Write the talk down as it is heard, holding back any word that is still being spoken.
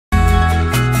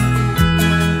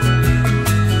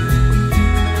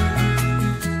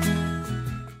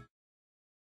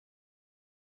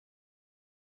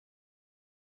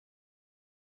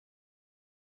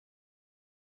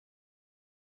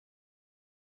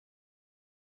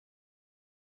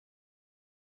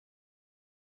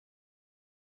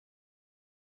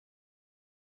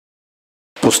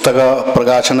പുസ്തക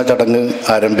പ്രകാശന ചടങ്ങ്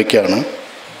ആരംഭിക്കുകയാണ്.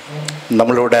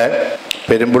 നമ്മളിവിടെ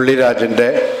പെരുമ്പുള്ളി രാജൻ്റെ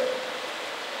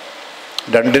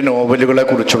 2 നോവലുകളെ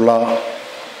കുറിച്ചുള്ള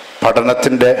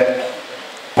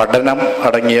പഠനം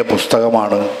അടങ്ങിയ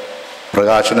പുസ്തകമാണ്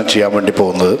പ്രകാശനം ചെയ്യാൻ വേണ്ടി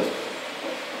പോകുന്നത്.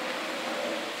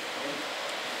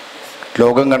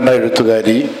 ലോകം കണ്ട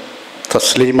എഴുത്തുകാരി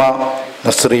തസ്ലീമ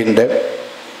നസ്രീൻ്റെ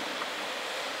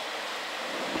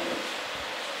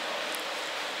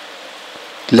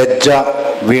ലജ്ജ,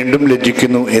 വീണ്ടും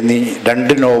ലജ്ജിക്കുന്നു എന്നീ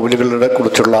 2 നോവലുകളെ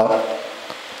കുറിച്ചുള്ള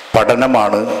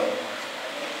പഠനമാണ്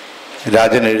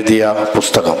രാജൻ എഴുതിയ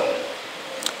പുസ്തകം.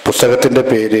 പുസ്തകത്തിൻ്റെ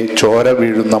പേര് ചോര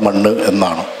വീഴുന്ന മണ്ണ്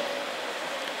എന്നാണ്.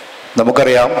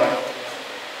 നമുക്കറിയാം,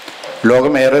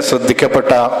 ലോകമേറെ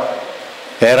ശ്രദ്ധിക്കപ്പെട്ട,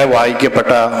 ഏറെ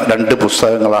വായിക്കപ്പെട്ട 2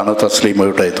 പുസ്തകങ്ങളാണ്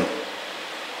തസ്ലീമയുടേത്.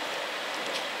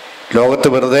 ലോകത്ത്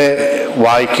വെറുതെ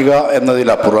വായിക്കുക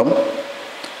എന്നതിലപ്പുറം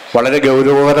വളരെ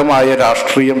ഗൗരവകരമായ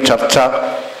രാഷ്ട്രീയം ചർച്ച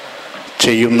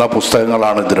ചെയ്യുന്ന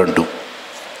പുസ്തകങ്ങളാണ് ഇത് രണ്ടും.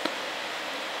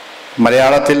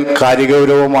 മലയാളത്തിൽ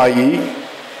കാര്യഗൗരവമായി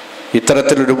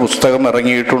ഇത്തരത്തിലൊരു പുസ്തകം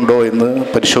ഇറങ്ങിയിട്ടുണ്ടോ എന്ന്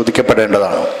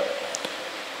പരിശോധിക്കപ്പെടേണ്ടതാണ്.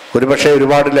 ഒരുപക്ഷെ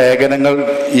ഒരുപാട് ലേഖനങ്ങൾ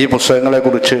ഈ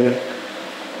പുസ്തകങ്ങളെക്കുറിച്ച്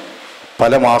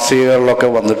പല മാസികകളിലൊക്കെ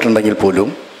വന്നിട്ടുണ്ടെങ്കിൽ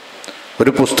പോലും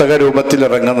ഒരു പുസ്തക രൂപത്തിൽ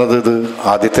ഇറങ്ങുന്നത് ഇത്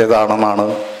ആദ്യത്തേതാണെന്നാണ്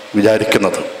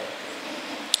വിചാരിക്കുന്നത്.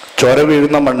 ചോര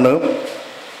വീഴുന്ന മണ്ണ്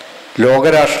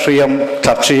ലോകരാഷ്ട്രീയം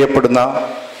ചർച്ച ചെയ്യപ്പെടുന്ന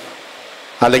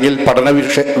അല്ലെങ്കിൽ പഠന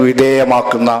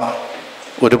വിധേയമാക്കുന്ന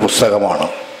ഒരു പുസ്തകമാണ്.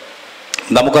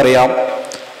 നമുക്കറിയാം,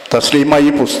 തസ്ലീമ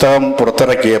ഈ പുസ്തകം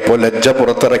പുറത്തിറക്കിയപ്പോൾ, ലജ്ജ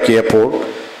പുറത്തിറക്കിയപ്പോൾ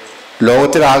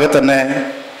ലോകത്തിലാകെ തന്നെ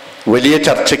വലിയ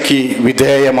ചർച്ചയ്ക്ക്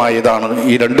വിധേയമായതാണ്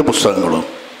ഈ 2 പുസ്തകങ്ങളും.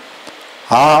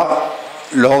 ആ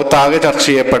ലോകത്താകെ ചർച്ച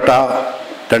ചെയ്യപ്പെട്ട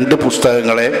 2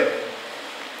 പുസ്തകങ്ങളെ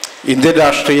ഇന്ത്യൻ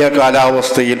രാഷ്ട്രീയ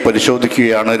കാലാവസ്ഥയിൽ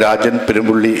പരിശോധിക്കുകയാണ് രാജൻ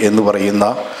പെരുമ്പുള്ളി എന്ന് പറയുന്ന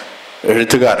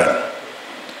എഴുത്തുകാരൻ.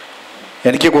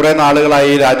 എനിക്ക് കുറേ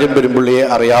നാളുകളായി രാജൻ പെരുമ്പുള്ളിയെ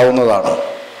അറിയാവുന്നതാണ്.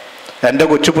 എൻ്റെ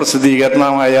കൊച്ചു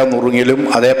പ്രസിദ്ധീകരണമായ നുറുങ്ങിലും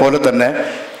അതേപോലെ തന്നെ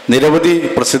നിരവധി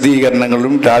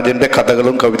പ്രസിദ്ധീകരണങ്ങളിലും രാജൻ്റെ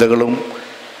കഥകളും കവിതകളും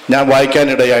ഞാൻ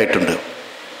വായിക്കാനിടയായിട്ടുണ്ട്.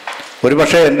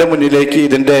 ഒരുപക്ഷെ എൻ്റെ മുന്നിലേക്ക്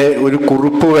ഇതിൻ്റെ ഒരു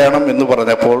കുറിപ്പ് വേണം എന്ന്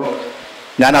പറഞ്ഞപ്പോൾ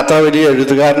ഞാൻ അത്ര വലിയ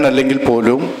എഴുത്തുകാരനല്ലെങ്കിൽ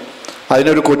പോലും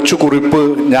അതിനൊരു കൊച്ചു കുറിപ്പ്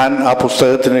ഞാൻ ആ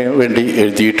പുസ്തകത്തിന് വേണ്ടി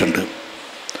എഴുതിയിട്ടുണ്ട്.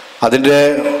 അതിൻ്റെ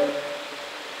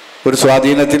ഒരു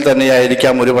സ്വാധീനത്തിൽ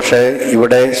തന്നെയായിരിക്കാം ഒരുപക്ഷെ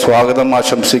ഇവിടെ സ്വാഗതം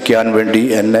ആശംസിക്കാൻ വേണ്ടി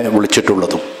എന്നെ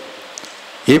വിളിച്ചിട്ടുള്ളതും.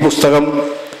 ഈ പുസ്തകം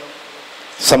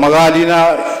സമകാലീന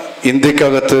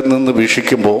ഇന്ത്യക്കകത്ത് നിന്ന്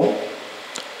വീക്ഷിക്കുമ്പോൾ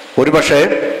ഒരുപക്ഷെ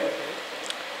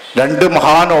 2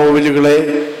 മഹാനോവലുകളെ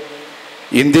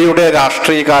ഇന്ത്യയുടെ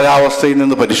രാഷ്ട്രീയ കാലാവസ്ഥയിൽ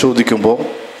നിന്ന് പരിശോധിക്കുമ്പോൾ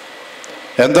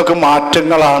എന്തൊക്കെ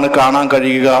മാറ്റങ്ങളാണ് കാണാൻ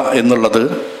കഴിയുക എന്നുള്ളത്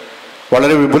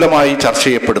വളരെ വിപുലമായി ചർച്ച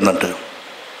ചെയ്യപ്പെടുന്നുണ്ട്.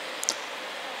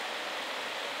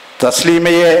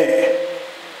 തസ്ലീമയെ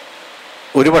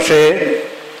ഒരുപക്ഷെ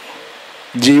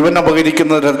ജീവൻ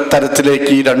അപഹരിക്കുന്ന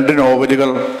തരത്തിലേക്ക് ഈ 2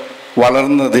 നോവലുകൾ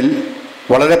വളർന്നതിൽ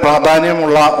വളരെ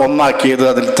പ്രാധാന്യമുള്ള ഒന്നാക്കിയത്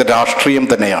അതിലത്തെ രാഷ്ട്രീയം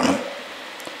തന്നെയാണ്.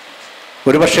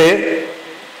 ഒരുപക്ഷെ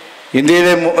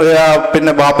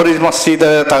ഇന്ത്യയിലെ ബാബറി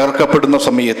മസ്ജിദ് തകർക്കപ്പെടുന്ന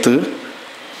സമയത്ത്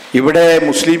ഇവിടെ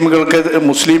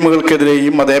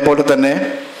മുസ്ലിമുകൾക്കെതിരെയും അതേപോലെ തന്നെ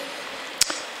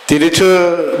തിരിച്ച്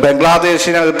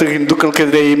ബംഗ്ലാദേശിനകത്ത്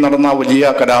ഹിന്ദുക്കൾക്കെതിരെയും നടന്ന വലിയ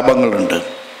കലാപങ്ങളുണ്ട്.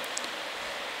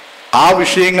 ആ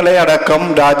വിഷയങ്ങളെ അടക്കം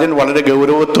രാജൻ വളരെ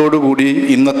ഗൗരവത്തോടു കൂടി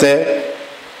ഇന്നത്തെ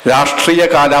രാഷ്ട്രീയ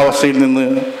കാലാവസ്ഥയിൽ നിന്ന്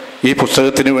ഈ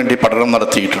പുസ്തകത്തിന് വേണ്ടി പഠനം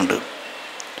നടത്തിയിട്ടുണ്ട്.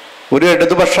 ഒരു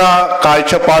ഇടതുപക്ഷ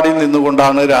കാഴ്ചപ്പാടിൽ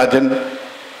നിന്നുകൊണ്ടാണ് രാജൻ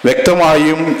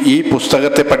വ്യക്തമായും ഈ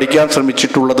പുസ്തകത്തെ പഠിക്കാൻ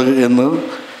ശ്രമിച്ചിട്ടുള്ളത് എന്ന്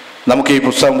നമുക്ക് ഈ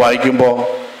പുസ്തകം വായിക്കുമ്പോൾ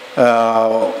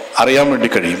അറിയാൻ വേണ്ടി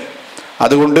കഴിയും.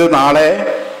 അതുകൊണ്ട് നാളെ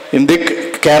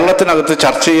കേരളത്തിനകത്ത്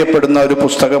ചർച്ച ചെയ്യപ്പെടുന്ന ഒരു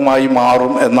പുസ്തകമായി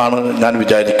മാറും എന്നാണ് ഞാൻ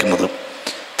വിചാരിക്കുന്നത്.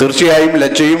 തീർച്ചയായും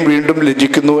ലജ്ജയും വീണ്ടും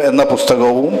ലജ്ജിക്കുന്നു എന്ന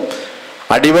പുസ്തകവും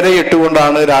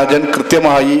അടിവരയിട്ടുകൊണ്ടാണ് രാജൻ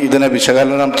കൃത്യമായി ഇതിനെ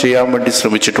വിശകലനം ചെയ്യാൻ വേണ്ടി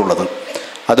ശ്രമിച്ചിട്ടുള്ളത്.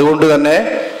 അതുകൊണ്ട് തന്നെ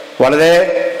വളരെ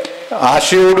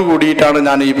ആശയോടു കൂടിയിട്ടാണ്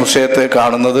ഞാൻ ഈ പുസ്തകത്തെ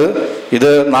കാണുന്നത്.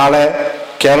 ഇത് നാളെ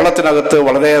കേരളത്തിനകത്ത്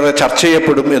വളരെയേറെ ചർച്ച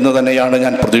ചെയ്യപ്പെടും എന്ന് തന്നെയാണ്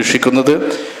ഞാൻ പ്രതീക്ഷിക്കുന്നത്.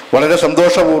 വളരെ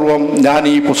സന്തോഷപൂർവ്വം ഞാൻ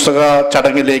ഈ പുസ്തക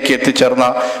ചടങ്ങിലേക്ക് എത്തിച്ചേർന്ന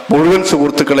മുഴുവൻ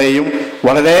സുഹൃത്തുക്കളെയും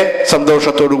വളരെ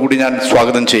സന്തോഷത്തോടു കൂടി ഞാൻ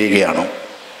സ്വാഗതം ചെയ്യുകയാണ്.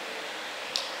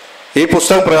 ഈ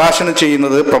പുസ്തകം പ്രകാശനം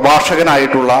ചെയ്യുന്നത്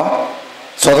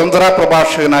സ്വതന്ത്ര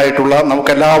പ്രഭാഷകനായിട്ടുള്ള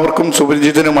നമുക്കെല്ലാവർക്കും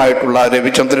സുപരിചിതനുമായിട്ടുള്ള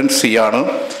രവിചന്ദ്രൻ സി ആണ്.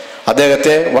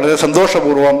 അദ്ദേഹത്തെ വളരെ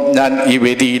സന്തോഷപൂർവ്വം ഞാൻ ഈ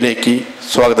വേദിയിലേക്ക്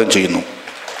സ്വാഗതം ചെയ്യുന്നു.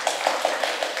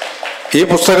 ഈ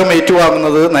പുസ്തകം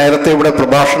ഏറ്റുവാങ്ങുന്നത് നേരത്തെ ഇവിടെ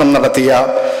പ്രഭാഷണം നടത്തിയ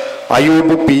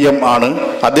അയൂബ് PM ആണ്.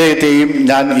 അദ്ദേഹത്തെയും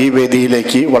ഞാൻ ഈ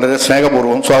വേദിയിലേക്ക് വളരെ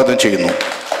സ്നേഹപൂർവ്വം സ്വാഗതം ചെയ്യുന്നു.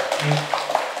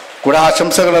 ഇവിടെ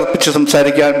ആശംസകൾ അർപ്പിച്ച്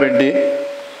സംസാരിക്കാൻ വേണ്ടി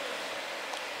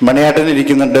മണിയേട്ടൻ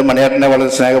ഇരിക്കുന്നുണ്ട്. മണിയേട്ടനെ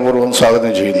വളരെ സ്നേഹപൂർവ്വം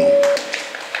സ്വാഗതം ചെയ്യുന്നു.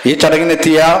 ഈ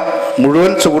ചടങ്ങിനെത്തിയ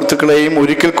മുഴുവൻ സുഹൃത്തുക്കളെയും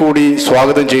ഒരിക്കൽ കൂടി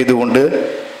സ്വാഗതം ചെയ്തുകൊണ്ട്,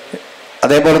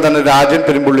 അതേപോലെ തന്നെ രാജൻ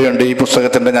പെരുമ്പുള്ളിയുണ്ട്. ഈ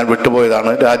പുസ്തകത്തിൻ്റെ ഞാൻ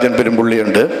വിട്ടുപോയതാണ്, രാജൻ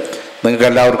പെരുമ്പുള്ളിയുണ്ട്. നിങ്ങൾക്ക്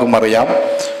എല്ലാവർക്കും അറിയാം.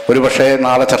 ഒരുപക്ഷെ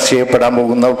നാളെ ചർച്ച ചെയ്യപ്പെടാൻ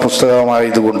പോകുന്ന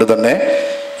പുസ്തകമായതുകൊണ്ട് തന്നെ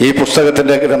ഈ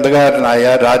പുസ്തകത്തിൻ്റെ ഗ്രന്ഥകാരനായ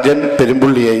രാജൻ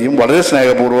പെരുമ്പുള്ളിയെയും വളരെ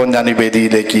സ്നേഹപൂർവ്വം ഞാൻ ഈ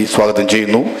വേദിയിലേക്ക് സ്വാഗതം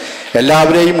ചെയ്യുന്നു.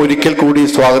 എല്ലാവരെയും ഒരിക്കൽ കൂടി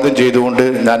സ്വാഗതം ചെയ്തുകൊണ്ട്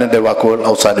ഞാൻ എൻ്റെ വാക്കുകൾ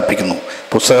അവസാനിപ്പിക്കുന്നു.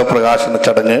 പുസ്തക പ്രകാശന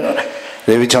ചടങ്ങ്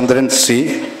രവിചന്ദ്രൻ സി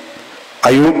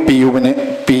അയൂബ്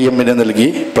PM നൽകി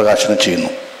പ്രകാശനം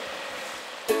ചെയ്യുന്നു.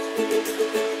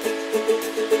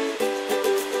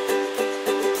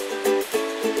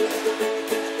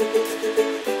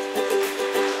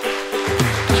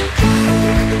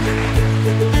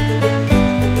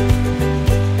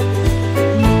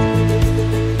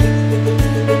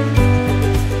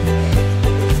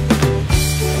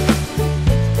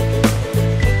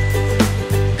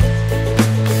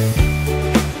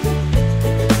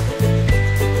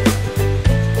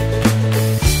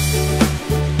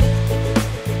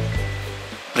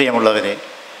 പ്രിയമുള്ളവരെ,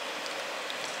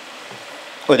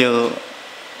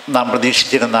 നാം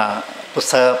പ്രതീക്ഷിച്ചിരുന്ന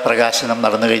പുസ്തക പ്രകാശനം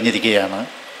നടന്നു കഴിഞ്ഞിരിക്കുകയാണ്.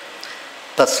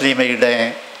 തസ്ലീമയുടെ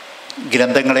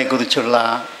ഗ്രന്ഥങ്ങളെക്കുറിച്ചുള്ള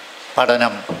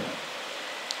പഠനം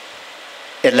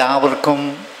എല്ലാവർക്കും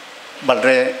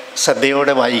വളരെ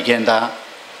ശ്രദ്ധയോടെ വായിക്കേണ്ട,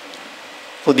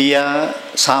 പുതിയ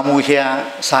സാമൂഹ്യ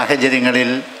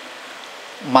സാഹചര്യങ്ങളിൽ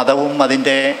മതവും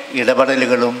അതിൻ്റെ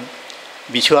ഇടപെടലുകളും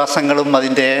വിശ്വാസങ്ങളും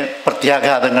അതിൻ്റെ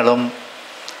പ്രത്യാഘാതങ്ങളും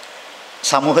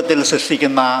സമൂഹത്തിൽ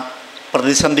സൃഷ്ടിക്കുന്ന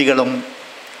പ്രതിസന്ധികളും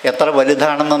എത്ര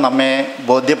വലുതാണെന്ന് നമ്മെ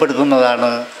ബോധ്യപ്പെടുത്തുന്നതാണ്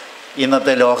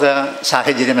ഇന്നത്തെ ലോക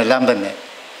സാഹചര്യമെല്ലാം തന്നെ.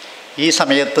 ഈ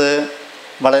സമയത്ത്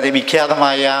വളരെ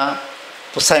വിഖ്യാതമായ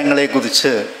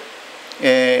പുസ്തകങ്ങളെക്കുറിച്ച്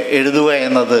എഴുതുക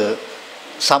എന്നത്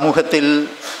സമൂഹത്തിൽ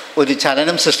ഒരു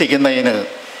ചലനം സൃഷ്ടിക്കുന്നതിന്,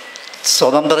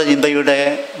 സ്വതന്ത്ര ചിന്തയുടെ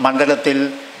മണ്ഡലത്തിൽ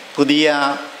പുതിയ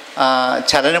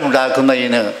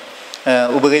ചലനമുണ്ടാക്കുന്നതിന്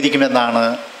ഉപകരിക്കുമെന്നാണ്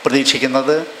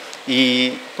പ്രതീക്ഷിക്കുന്നത്. ഈ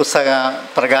പുസ്തക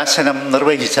പ്രകാശനം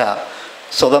നിർവഹിച്ച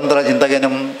സ്വതന്ത്ര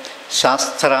ചിന്തകനും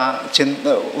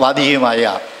വാദിയുമായ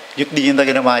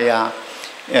യുക്തിചിന്തകനുമായ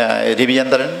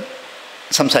രവിചന്ദ്രൻ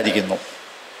സംസാരിക്കുന്നു.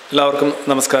 എല്ലാവർക്കും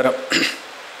നമസ്കാരം.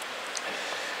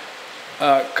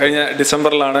 കഴിഞ്ഞ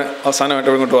ഡിസംബറിലാണ്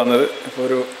അവസാനമായിട്ട് ഇങ്ങോട്ട് വന്നത്. ഇപ്പോൾ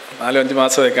ഒരു 4-5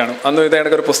 മാസമൊക്കെ കാണും. അന്നും ഇതേ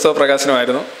കണക്കൊരു പുസ്തക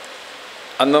പ്രകാശനമായിരുന്നു.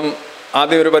 അന്നും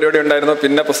ആദ്യം ഒരു പരിപാടി ഉണ്ടായിരുന്നു,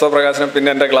 പിന്നെ പുസ്തക പ്രകാശനം,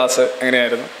 പിന്നെ എൻ്റെ ക്ലാസ്,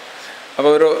 അങ്ങനെയായിരുന്നു.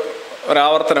 അപ്പോൾ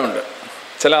ഒരാവർത്തനമുണ്ട്.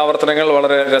 ചില ആവർത്തനങ്ങൾ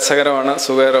വളരെ രസകരമാണ്,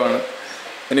 സുഖകരമാണ്.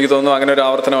 എനിക്ക് തോന്നുന്നു അങ്ങനെ ഒരു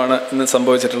ആവർത്തനമാണ് ഇന്ന്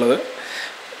സംഭവിച്ചിട്ടുള്ളത്.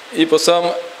 ഈ പുസ്തകം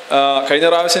കഴിഞ്ഞ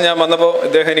പ്രാവശ്യം ഞാൻ വന്നപ്പോൾ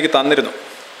ഇദ്ദേഹം എനിക്ക് തന്നിരുന്നു,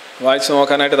 വായിച്ച്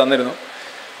നോക്കാനായിട്ട് തന്നിരുന്നു.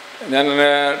 ഞാൻ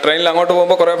ട്രെയിനിൽ അങ്ങോട്ട്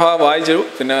പോകുമ്പോൾ കുറേ ഭാഗം വായിച്ചു,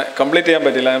 പിന്നെ കംപ്ലീറ്റ് ചെയ്യാൻ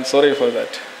പറ്റില്ല. I am sorry for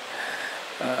that.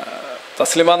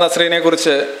 Taslima നസ്രീനെ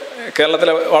കുറിച്ച്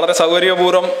കേരളത്തിലെ വളരെ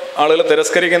സൗകര്യപൂർവ്വം ആളുകൾ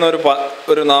തിരസ്കരിക്കുന്ന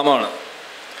ഒരു നാമമാണ്.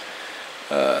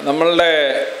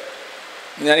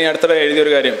 ഞാൻ ഈ അടുത്തിടെ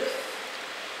എഴുതിയൊരു കാര്യം,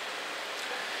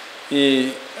 ഈ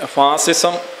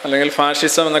ഫാസിസം അല്ലെങ്കിൽ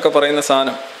ഫാഷിസം എന്നൊക്കെ പറയുന്ന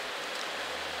സാധനം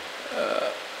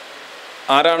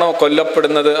ആരാണോ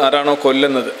കൊല്ലപ്പെടുന്നത്, ആരാണോ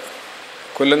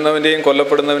കൊല്ലുന്നവൻ്റെയും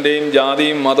കൊല്ലപ്പെടുന്നവൻ്റെയും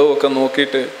ജാതിയും മതവും ഒക്കെ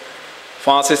നോക്കിയിട്ട്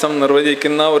ഫാസിസം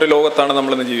നിർവചിക്കുന്ന ഒരു ലോകത്താണ്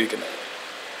നമ്മളിന്ന് ജീവിക്കുന്നത്.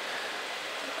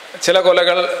 ചില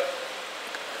കൊലകൾ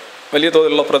വലിയ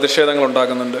തോതിലുള്ള പ്രതിഷേധങ്ങൾ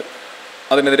ഉണ്ടാക്കുന്നുണ്ട്.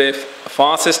 അതിനെതിരെ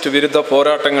ഫാസിസ്റ്റ് വിരുദ്ധ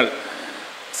പോരാട്ടങ്ങൾ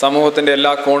സമൂഹത്തിൻ്റെ എല്ലാ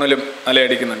കോണിലും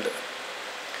അലയടിക്കുന്നുണ്ട്.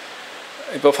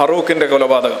 ഇപ്പോൾ ഫറൂഖിൻ്റെ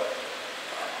കൊലപാതകം,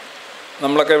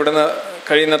 നമ്മളൊക്കെ ഇവിടുന്ന്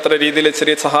കഴിയുന്നത്ര രീതിയിൽ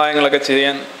ചെറിയ സഹായങ്ങളൊക്കെ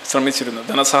ചെയ്യാൻ ശ്രമിച്ചിരുന്നു,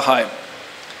 ധനസഹായം.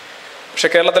 പക്ഷെ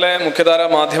കേരളത്തിലെ മുഖ്യധാരാ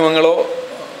മാധ്യമങ്ങളോ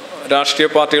രാഷ്ട്രീയ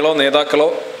പാർട്ടികളോ നേതാക്കളോ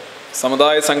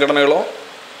സമുദായ സംഘടനകളോ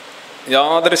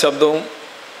യാതൊരു ശബ്ദവും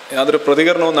യാതൊരു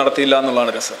പ്രതികരണവും നടത്തിയില്ല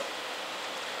എന്നുള്ളതാണ് രസം.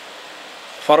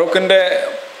 ഫറൂഖിൻ്റെ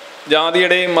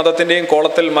ജാതിയുടെയും മതത്തിൻ്റെയും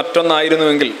കോളത്തിൽ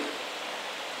മറ്റൊന്നായിരുന്നുവെങ്കിൽ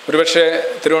ഒരുപക്ഷെ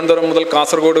തിരുവനന്തപുരം മുതൽ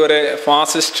കാസർഗോഡ് വരെ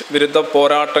ഫാസിസ്റ്റ് വിരുദ്ധ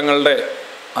പോരാട്ടങ്ങളുടെ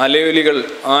അലയൊലികൾ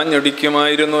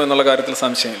ആഞ്ഞൊടിക്കുമായിരുന്നു എന്നുള്ള കാര്യത്തിൽ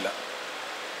സംശയമില്ല.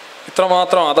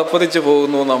 ഇത്രമാത്രം അധപ്പതിച്ചു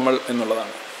പോകുന്നു നമ്മൾ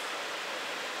എന്നുള്ളതാണ്.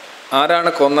 ആരാണ്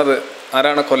കൊന്നത്,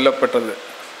 ആരാണ് കൊല്ലപ്പെട്ടത്,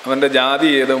 അവൻ്റെ ജാതി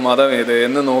ഏത്, മതം ഏത്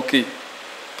എന്ന് നോക്കി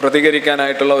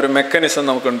പ്രതികരിക്കാനായിട്ടുള്ള ഒരു മെക്കാനിസം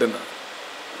നമുക്കുണ്ടെന്ന്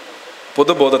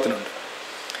പൊതുബോധത്തിനുണ്ട്.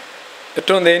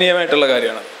 ഏറ്റവും ദയനീയമായിട്ടുള്ള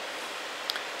കാര്യമാണ്.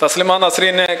 തസ്ലിമ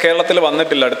നസ്രീനെ കേരളത്തിൽ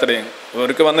വന്നിട്ടില്ല അടുത്തിടെയും.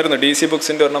 അവർക്ക് വന്നിരുന്നു, DC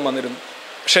ബുക്സിൻ്റെ ഒരെണ്ണം വന്നിരുന്നു.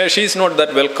 പക്ഷേ she is not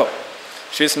that welcome.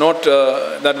 She is not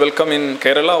that welcome in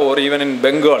Kerala or even in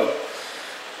Bengal.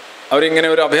 അവരിങ്ങനെ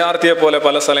ഒരു അഭയാർത്ഥിയെ പോലെ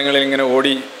പല സ്ഥലങ്ങളിൽ ഇങ്ങനെ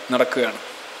ഓടി നടക്കുകയാണ്.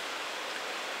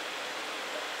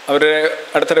 അവരുടെ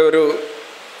അടുത്തിടെ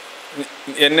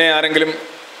എന്നെ ആരെങ്കിലും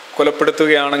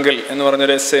കൊലപ്പെടുത്തുകയാണെങ്കിൽ എന്ന്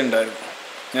പറഞ്ഞൊരു എസ്സേ ഉണ്ടായിരുന്നു.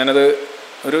 ഞാനത്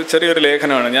ഒരു ചെറിയൊരു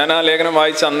ലേഖനമാണ്. ഞാൻ ആ ലേഖനം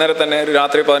വായിച്ച് അന്നേരം തന്നെ ഒരു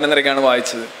രാത്രി 11:30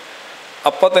 വായിച്ചത്.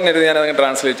 അപ്പം തന്നെ ഇരുന്ന് ഞാൻ അതിനെ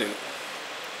ട്രാൻസ്ലേറ്റ് ചെയ്തു.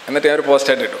 എന്നിട്ട് ഞാൻ ഒരു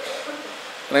പോസ്റ്റായിട്ട് ഇട്ടു.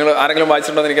 നിങ്ങൾ ആരെങ്കിലും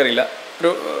വായിച്ചിട്ടുണ്ടോ എന്ന് എനിക്കറിയില്ല.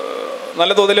 ഒരു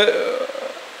നല്ല തോതിൽ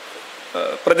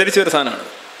പ്രചരിച്ചൊരു സാധനമാണ്.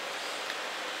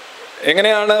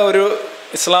 എങ്ങനെയാണ് ഒരു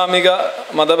ഇസ്ലാമിക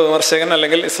മതവിമർശകൻ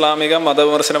അല്ലെങ്കിൽ ഇസ്ലാമിക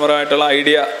മതവിമർശനപരമായിട്ടുള്ള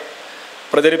ഐഡിയ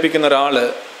പ്രചരിപ്പിക്കുന്ന ഒരാൾ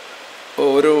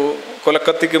ഒരു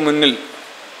കൊലക്കത്തിക്ക് മുന്നിൽ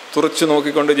തുറച്ചു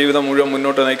നോക്കിക്കൊണ്ട് ജീവിതം മുഴുവൻ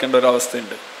മുന്നോട്ട് നയിക്കേണ്ട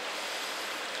ഒരവസ്ഥയുണ്ട്.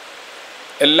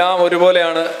 എല്ലാം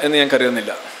ഒരുപോലെയാണ് എന്ന് ഞാൻ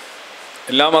കരുതുന്നില്ല.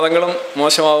 എല്ലാ മതങ്ങളും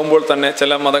മോശമാകുമ്പോൾ തന്നെ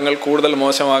ചില മതങ്ങൾ കൂടുതൽ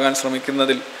മോശമാകാൻ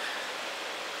ശ്രമിക്കുന്നതിൽ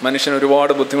മനുഷ്യന്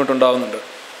ഒരുപാട് ബുദ്ധിമുട്ടുണ്ടാകുന്നുണ്ട്.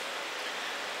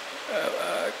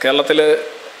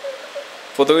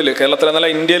 കേരളത്തിലെന്നല്ല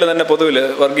ഇന്ത്യയിൽ തന്നെ പൊതുവിൽ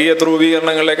വർഗീയ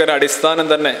ധ്രുവീകരണങ്ങളിലേക്ക് ഒരു അടിസ്ഥാനം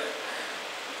തന്നെ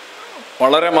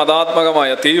വളരെ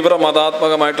തീവ്ര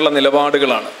മതാത്മകമായിട്ടുള്ള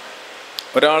നിലപാടുകളാണ്.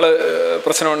 ഒരാൾ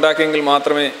പ്രശ്നം ഉണ്ടാക്കിയെങ്കിൽ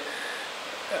മാത്രമേ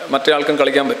മറ്റേ ആൾക്കും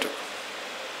കളിക്കാൻ പറ്റൂ.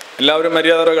 എല്ലാവരും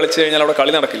മര്യാദയോടെ കളിച്ചു കഴിഞ്ഞാൽ അവിടെ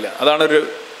കളി നടക്കില്ല. അതാണ്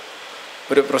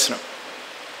ഒരു പ്രശ്നം.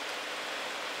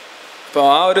 അപ്പോൾ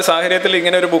ആ ഒരു സാഹചര്യത്തിൽ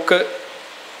ഇങ്ങനെ ഒരു ബുക്ക്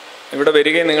ഇവിടെ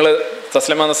വരികയും നിങ്ങൾ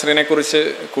തസ്ലിമ നസ്രീനെ കുറിച്ച്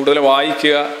കൂടുതൽ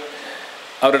വായിക്കുക,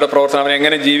 അവരുടെ പ്രവർത്തനം,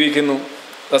 അവരെങ്ങനെ ജീവിക്കുന്നു.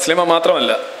 തസ്ലിമ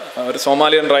മാത്രമല്ല, ഒരു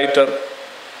സോമാലിയൻ റൈറ്റർ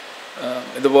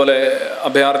ഇതുപോലെ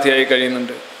അഭയാർത്ഥിയായി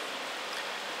കഴിയുന്നുണ്ട്.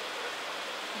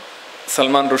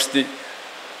 സൽമാൻ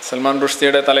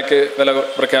റുഷ്ദിയുടെ തലയ്ക്ക് വില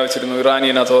പ്രഖ്യാപിച്ചിരുന്നു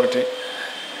ഇറാനിയൻ അതോറിറ്റി.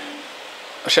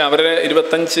 പക്ഷെ അവരെ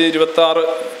 25-26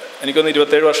 എനിക്കൊന്ന്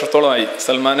 27 വർഷത്തോളമായി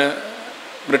സൽമാന്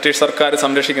ബ്രിട്ടീഷ് സർക്കാർ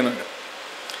സംരക്ഷിക്കുന്നുണ്ട്.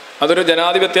 അതൊരു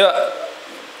ജനാധിപത്യ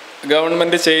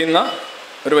ഗവൺമെൻറ് ചെയ്യുന്ന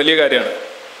ഒരു വലിയ കാര്യമാണ്.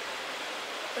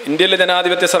 ഇന്ത്യയിലെ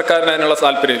ജനാധിപത്യ സർക്കാരിന് അതിനുള്ള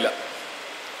താല്പര്യമില്ല.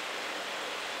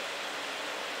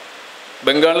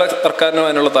 ബംഗാളിലെ സർക്കാരിനും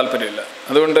അതിനുള്ള താല്പര്യമില്ല.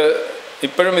 അതുകൊണ്ട്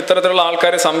ഇപ്പോഴും ഇത്തരത്തിലുള്ള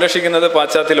ആൾക്കാരെ സംരക്ഷിക്കുന്നത്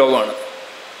പാശ്ചാത്യ ലോകമാണ്,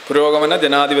 പുരോഗമന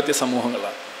ജനാധിപത്യ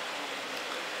സമൂഹങ്ങളാണ്.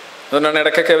 അതുകൊണ്ടാണ്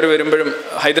ഇടയ്ക്കൊക്കെ അവർ വരുമ്പോഴും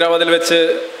ഹൈദരാബാദിൽ വെച്ച്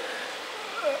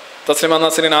തസ്ലിമ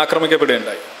നസ്രീൻ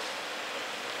ആക്രമിക്കപ്പെടുകയുണ്ടായി.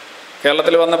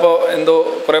 കേരളത്തിൽ വന്നപ്പോൾ എന്തോ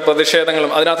കുറേ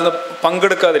പ്രതിഷേധങ്ങളും അതിനകത്തുനിന്ന്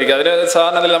പങ്കെടുക്കാതിരിക്കുക. അതിന്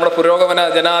സാധാരണത്തിൽ നമ്മുടെ പുരോഗമന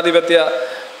ജനാധിപത്യ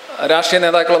രാഷ്ട്രീയ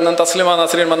നേതാക്കളൊന്നും തസ്ലിമ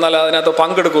നസ്രീൻ വന്നാൽ അതിനകത്ത്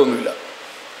പങ്കെടുക്കുകയൊന്നുമില്ല.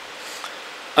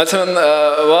 അത്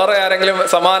വേറെ ആരെങ്കിലും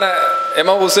സമാന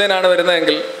ഹുസൈനാണ്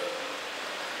വരുന്നതെങ്കിൽ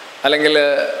അല്ലെങ്കിൽ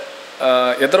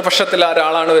എതിർപക്ഷത്തിൽ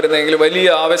ഒരാളാണ് വരുന്നതെങ്കിൽ വലിയ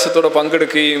ആവേശത്തോടെ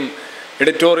പങ്കെടുക്കുകയും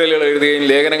എഡിറ്റോറിയലുകൾ എഴുതുകയും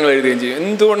ലേഖനങ്ങൾ എഴുതുകയും ചെയ്യും.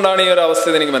 എന്തുകൊണ്ടാണ് ഈ ഒരു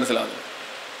അവസ്ഥ എനിക്ക് മനസ്സിലാവുന്നത്?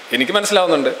 എനിക്ക്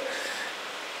മനസ്സിലാവുന്നുണ്ട്.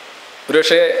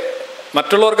 ഒരുപക്ഷെ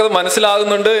മറ്റുള്ളവർക്കത്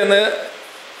മനസ്സിലാകുന്നുണ്ട് എന്ന്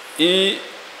ഈ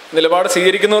നിലപാട്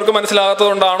സ്വീകരിക്കുന്നവർക്ക് മനസ്സിലാകാത്തത്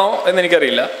കൊണ്ടാണോ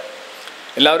എന്നെനിക്കറിയില്ല.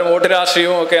 എല്ലാവരും വോട്ട്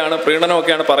രാഷ്ട്രീയവും ഒക്കെയാണ്,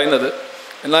 പ്രീണനമൊക്കെയാണ് പറയുന്നത്.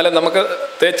 എന്നാലും നമുക്ക്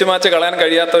തേച്ച് മാച്ച് കളയാൻ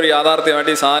കഴിയാത്ത ഒരു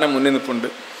യാഥാർത്ഥ്യമായിട്ട് ഈ സാധനം മുന്നിൽ നിൽപ്പുണ്ട്.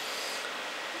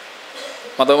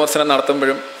 മതവിമർശനം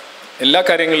നടത്തുമ്പോഴും എല്ലാ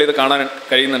കാര്യങ്ങളും ഇത് കാണാൻ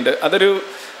കഴിയുന്നുണ്ട്. അതൊരു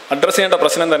അഡ്രസ്സ് ചെയ്യേണ്ട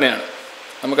പ്രശ്നം തന്നെയാണ്.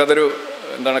 നമുക്കതൊരു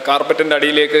കാർപ്പറ്റിൻ്റെ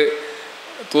അടിയിലേക്ക്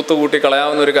തൂത്തുകൂട്ടി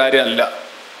കളയാവുന്ന ഒരു കാര്യമല്ല.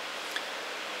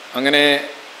 അങ്ങനെ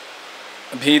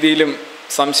ഭീതിയിലും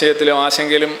സംശയത്തിലും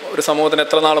ആശങ്കയിലും ഒരു സമൂഹത്തിന്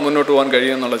എത്ര നാൾ മുന്നോട്ട് പോകാൻ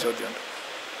കഴിയുമെന്നുള്ള ചോദ്യമുണ്ട്.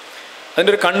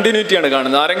 അതിൻ്റെ ഒരു കണ്ടിന്യൂറ്റിയാണ്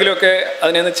കാണുന്നത്. ആരെങ്കിലുമൊക്കെ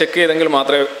അതിനെ ചെക്ക് ചെയ്തെങ്കിൽ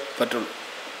മാത്രമേ പറ്റുള്ളൂ.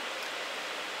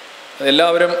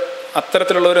 എല്ലാവരും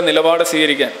അത്തരത്തിലുള്ള ഒരു നിലപാട്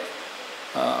സ്വീകരിക്കാൻ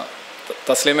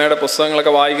തസ്ലിമയുടെ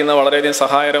പുസ്തകങ്ങളൊക്കെ വായിക്കുന്നത് വളരെയധികം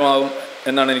സഹായകരമാകും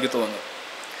എന്നാണ് എനിക്ക് തോന്നുന്നത്.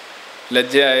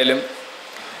 ലജ്ജയായാലും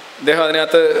അദ്ദേഹം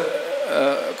അതിനകത്ത്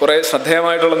കുറേ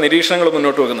ശ്രദ്ധേയമായിട്ടുള്ള നിരീക്ഷണങ്ങൾ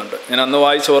മുന്നോട്ട് വെക്കുന്നുണ്ട്. ഞാൻ അന്ന്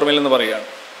വായിച്ച ഓർമ്മയിൽ നിന്ന് പറയുകയാണ്.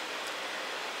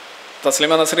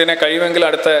 തസ്ലിമ നസ്രീനെ കഴിയുമെങ്കിൽ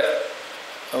അടുത്ത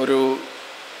ഒരു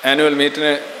ആനുവൽ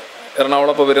മീറ്റിന്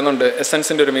എറണാകുളത്ത് വരുന്നുണ്ട്,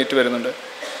 എസ്സെൻസിൻ്റെ ഒരു മീറ്റ് വരുന്നുണ്ട്.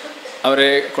 അവരെ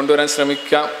കൊണ്ടുവരാൻ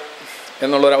ശ്രമിക്കാം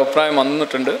എന്നുള്ളൊരു അഭിപ്രായം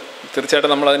വന്നിട്ടുണ്ട്.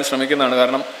 തീർച്ചയായിട്ടും നമ്മളതിന് ശ്രമിക്കുന്നതാണ്.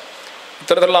 കാരണം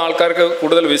ഇത്തരത്തിലുള്ള ആൾക്കാർക്ക്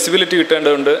കൂടുതൽ വിസിബിലിറ്റി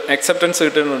കിട്ടേണ്ടതുണ്ട്, അക്സെപ്റ്റൻസ്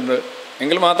കിട്ടേണ്ടതുണ്ട്.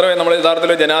 എങ്കിൽ മാത്രമേ നമ്മൾ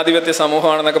യഥാർത്ഥത്തിൽ ജനാധിപത്യ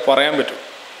സമൂഹമാണെന്നൊക്കെ പറയാൻ പറ്റൂ.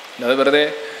 അത് വെറുതെ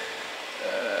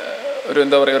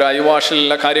ഒരു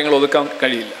അയവാഷിലുള്ള കാര്യങ്ങൾ ഒതുക്കാൻ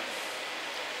കഴിയില്ല.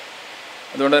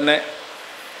 അതുകൊണ്ട് തന്നെ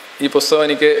ഈ പുസ്തകം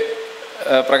എനിക്ക്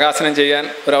പ്രകാശനം ചെയ്യാൻ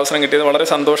ഒരവസരം കിട്ടിയത് വളരെ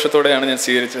സന്തോഷത്തോടെയാണ് ഞാൻ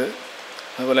സ്വീകരിച്ചത്.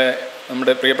 അതുപോലെ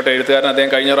നമ്മുടെ പ്രിയപ്പെട്ട എഴുത്തുകാരൻ അദ്ദേഹം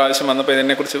കഴിഞ്ഞ പ്രാവശ്യം വന്നപ്പോൾ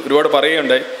ഇതിനെക്കുറിച്ച് ഒരുപാട്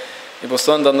പറയുകയുണ്ടായി. ഈ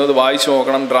പുസ്തകം തന്നത് വായിച്ചു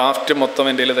നോക്കണം, ഡ്രാഫ്റ്റ് മൊത്തം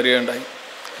എൻ്റെ കയ്യിൽ തരികയുണ്ടായി.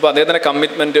 അപ്പോൾ അദ്ദേഹത്തിൻ്റെ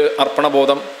കമ്മിറ്റ്മെൻറ്റ്,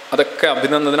 അർപ്പണബോധം, അതൊക്കെ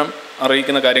അഭിനന്ദനം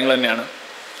അറിയിക്കുന്ന കാര്യങ്ങൾ തന്നെയാണ്.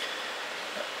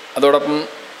 അതോടൊപ്പം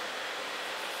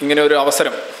ഇങ്ങനെ ഒരു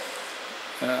അവസരം,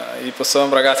 ഈ പുസ്തകം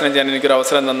പ്രകാശനം ചെയ്യാൻ എനിക്കൊരു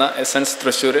അവസരം തന്ന എസ്സെൻസ്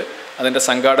തൃശ്ശൂർ, അതിൻ്റെ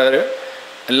സംഘാടകർ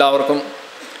എല്ലാവർക്കും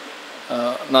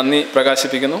നന്ദി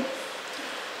പ്രകാശിപ്പിക്കുന്നു.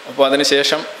 അപ്പോൾ അതിന്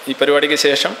ശേഷം, ഈ പരിപാടിക്ക്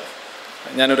ശേഷം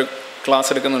ഞാനൊരു ക്ലാസ്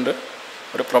എടുക്കുന്നുണ്ട്,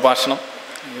 ഒരു പ്രഭാഷണം,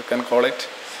 യു ക്യാൻ കോൾ ഇറ്റ്.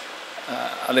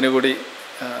 അതിനുകൂടി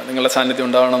നിങ്ങളുടെ സാന്നിധ്യം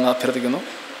ഉണ്ടാവണമെന്ന് അഭ്യർത്ഥിക്കുന്നു.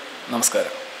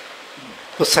 നമസ്കാരം.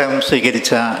 പുസ്തകം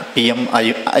സ്വീകരിച്ച PM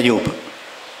അയൂബ്.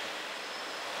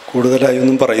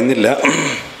 കൂടുതലായൊന്നും പറയുന്നില്ല.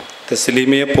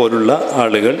 തസ്ലീമയെ പോലുള്ള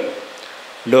ആളുകൾ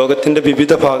ലോകത്തിൻ്റെ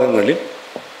വിവിധ ഭാഗങ്ങളിൽ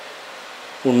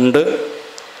ഉണ്ട്.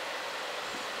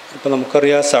 ഇപ്പം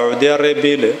നമുക്കറിയാം, സൗദി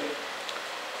അറേബ്യയിൽ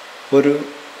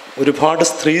ഒരുപാട്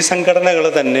സ്ത്രീ സംഘടനകൾ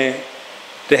തന്നെ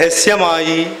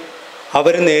രഹസ്യമായി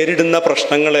അവർ നേരിടുന്ന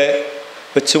പ്രശ്നങ്ങളെ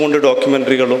വെച്ചുകൊണ്ട്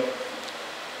ഡോക്യുമെൻ്ററികളും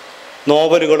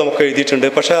നോവലുകളും ഒക്കെ എഴുതിയിട്ടുണ്ട്.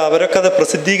 പക്ഷേ അവരൊക്കെ അത്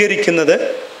പ്രസിദ്ധീകരിക്കുന്നത്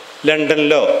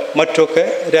ലണ്ടനിലോ മറ്റൊക്കെ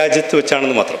രാജ്യത്ത്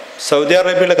വെച്ചാണെന്ന് മാത്രം. സൗദി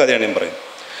അറേബ്യയിലെ കഥയാണ് ഞാൻ പറയുന്നത്.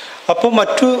 അപ്പോൾ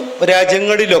മറ്റു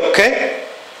രാജ്യങ്ങളിലൊക്കെ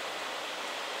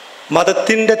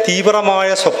മതത്തിൻ്റെ തീവ്രമായ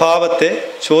സ്വഭാവത്തെ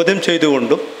ചോദ്യം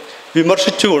ചെയ്തുകൊണ്ടും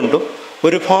വിമർശിച്ചുകൊണ്ടും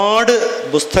ഒരുപാട്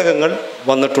പുസ്തകങ്ങൾ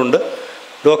വന്നിട്ടുണ്ട്,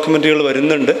 ഡോക്യുമെൻ്ററികൾ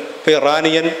വരുന്നുണ്ട്. ഇപ്പോൾ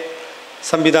ഇറാനിയൻ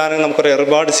സംവിധാനം നമുക്കറിയാം,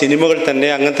 ഒരുപാട് സിനിമകൾ തന്നെ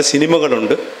അങ്ങനത്തെ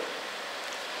സിനിമകളുണ്ട്.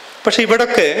 പക്ഷെ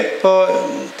ഇവിടൊക്കെ ഇപ്പോൾ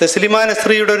തസ്ലിമ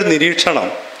നസ്രിയുടെ ഒരു നിരീക്ഷണം,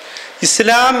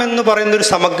 ഇസ്ലാം എന്ന് പറയുന്നൊരു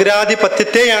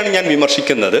സമഗ്രാധിപത്യത്തെയാണ് ഞാൻ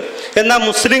വിമർശിക്കുന്നത്. എന്നാൽ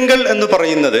മുസ്ലിങ്ങൾ എന്ന്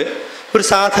പറയുന്നത് ഒരു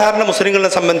സാധാരണ മുസ്ലിങ്ങളെ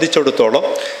സംബന്ധിച്ചിടത്തോളം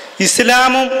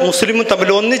ഇസ്ലാമും മുസ്ലിമും തമ്മിൽ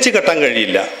ഒന്നിച്ച് കെട്ടാൻ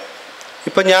കഴിയില്ല.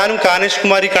 ഇപ്പം ഞാനും കാനേഷ്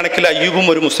കുമാരി കണക്കിൽ അയ്യൂബും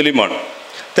ഒരു മുസ്ലിമാണ്,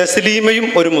 തസ്ലീമയും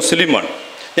ഒരു മുസ്ലിമാണ്.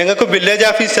 ഞങ്ങൾക്ക് വില്ലേജ്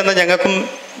ഓഫീസ് ചെന്നാൽ ഞങ്ങൾക്കും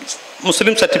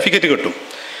മുസ്ലിം സർട്ടിഫിക്കറ്റ് കിട്ടും.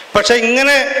 പക്ഷേ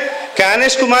ഇങ്ങനെ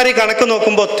കാനേഷ് കുമാരി കണക്ക്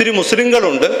നോക്കുമ്പോൾ ഒത്തിരി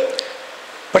മുസ്ലിങ്ങളുണ്ട്.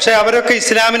 പക്ഷേ അവരൊക്കെ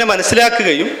ഇസ്ലാമിനെ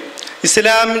മനസ്സിലാക്കുകയും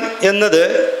ഇസ്ലാം എന്നത്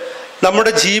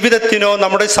നമ്മുടെ ജീവിതത്തിനോ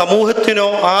നമ്മുടെ സമൂഹത്തിനോ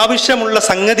ആവശ്യമുള്ള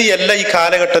സംഗതിയല്ല ഈ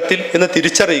കാലഘട്ടത്തിൽ എന്ന്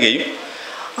തിരിച്ചറിയുകയും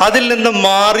അതിൽ നിന്ന്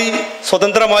മാറി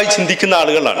സ്വതന്ത്രമായി ചിന്തിക്കുന്ന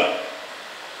ആളുകളാണ്.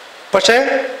 പക്ഷേ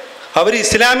അവർ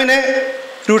ഇസ്ലാമിനെ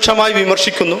രൂക്ഷമായി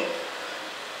വിമർശിക്കുന്നു.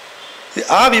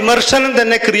 ആ വിമർശനം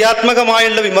തന്നെ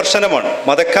ക്രിയാത്മകമായുള്ള വിമർശനമാണ്.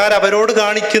 മതക്കാർ അവരോട്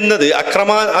കാണിക്കുന്നത്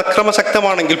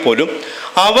അക്രമസക്തമാണെങ്കിൽ പോലും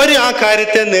അവർ ആ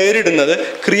കാര്യത്തെ നേരിടുന്നത്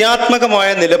ക്രിയാത്മകമായ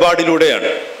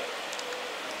നിലപാടിലൂടെയാണ്.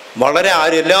 വളരെ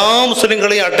എല്ലാ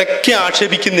മുസ്ലിങ്ങളെയും അടക്കി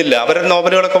ആക്ഷേപിക്കുന്നില്ല. അവരുടെ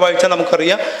നോവലുകളൊക്കെ വായിച്ചാൽ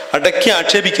നമുക്കറിയാം, അടക്കി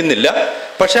ആക്ഷേപിക്കുന്നില്ല.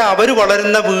 പക്ഷെ അവർ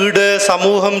വളരുന്ന വീട്,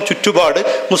 സമൂഹം, ചുറ്റുപാട്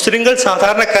മുസ്ലിങ്ങൾ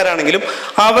സാധാരണക്കാരാണെങ്കിലും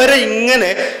അവരെ ഇങ്ങനെ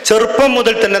ചെറുപ്പം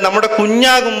മുതൽ തന്നെ നമ്മുടെ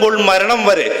കുഞ്ഞാകുമ്പോൾ മരണം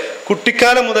വരെ,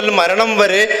 കുട്ടിക്കാലം മുതൽ മരണം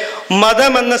വരെ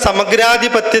മതമെന്ന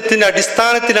സമഗ്രാധിപത്യത്തിൻ്റെ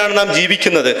അടിസ്ഥാനത്തിലാണ് നാം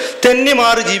ജീവിക്കുന്നത്. തെന്നി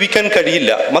മാറി ജീവിക്കാൻ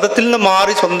കഴിയില്ല. മതത്തിൽ നിന്ന്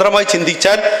മാറി സ്വതന്ത്രമായി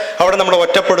ചിന്തിച്ചാൽ അവിടെ നമ്മുടെ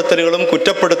ഒറ്റപ്പെടുത്തലുകളും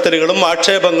കുറ്റപ്പെടുത്തലുകളും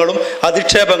ആക്ഷേപങ്ങളും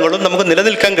അധിക്ഷേപങ്ങളും നമുക്ക്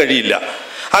നിലനിൽക്കാൻ കഴിയില്ല.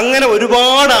 അങ്ങനെ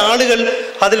ഒരുപാട് ആളുകൾ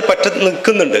അതിൽ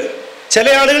നിൽക്കുന്നുണ്ട്. ചില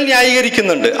ആളുകൾ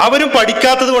ന്യായീകരിക്കുന്നുണ്ട്. അവരും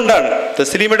പഠിക്കാത്തത് കൊണ്ടാണ്.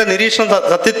 തസ്ലീമയുടെ നിരീക്ഷണം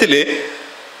സത്യത്തിൽ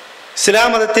ഇസ്ലാം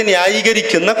മതത്തെ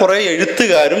ന്യായീകരിക്കുന്ന കുറേ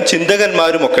എഴുത്തുകാരും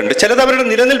ചിന്തകന്മാരും ഒക്കെ ഉണ്ട്. ചിലത് അവരുടെ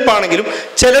നിലനിൽപ്പാണെങ്കിലും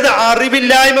ചിലത്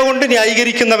അറിവില്ലായ്മ കൊണ്ട്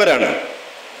ന്യായീകരിക്കുന്നവരാണ്.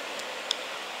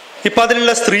 ഇപ്പം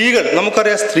അതിലുള്ള സ്ത്രീകൾ,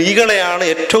 നമുക്കറിയാം, സ്ത്രീകളെയാണ്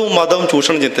ഏറ്റവും മതം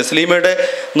ചൂഷണം ചെയ്യുന്നത്. തസ്ലീമയുടെ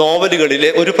നോവലുകളിലെ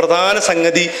ഒരു പ്രധാന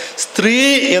സംഗതി, സ്ത്രീ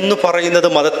എന്ന് പറയുന്നത്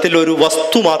മതത്തിലൊരു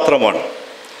വസ്തു മാത്രമാണ്.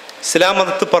 ഇസ്ലാം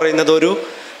മതത്തിൽ പറയുന്നത്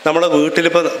നമ്മളെ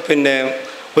വീട്ടിലിപ്പോൾ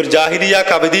ഒരു ജാഹിലിയ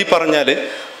കവിത പറഞ്ഞാൽ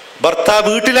ഭർത്താവ്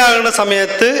വീട്ടിലാകുന്ന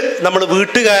സമയത്ത് നമ്മൾ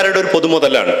വീട്ടുകാരുടെ ഒരു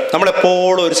പൊതുമുതലാണ്.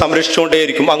 നമ്മളെപ്പോഴും ഒരു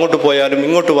സംരക്ഷിച്ചുകൊണ്ടേയിരിക്കും. അങ്ങോട്ട് പോയാലും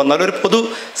ഇങ്ങോട്ട് വന്നാലും ഒരു പൊതു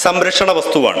സംരക്ഷണ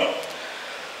വസ്തുവാണ്.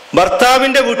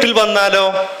 ഭർത്താവിൻ്റെ വീട്ടിൽ വന്നാലോ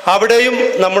അവിടെയും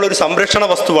നമ്മളൊരു സംരക്ഷണ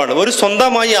വസ്തുവാണ്. ഒരു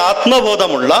സ്വന്തമായി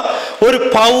ആത്മബോധമുള്ള ഒരു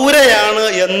പൗരയാണ്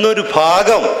എന്നൊരു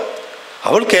ഭാഗം.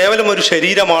 അവൾ കേവലം ഒരു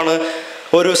ശരീരമാണ്,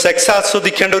 ഒരു സെക്സ്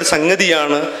ആസ്വദിക്കേണ്ട ഒരു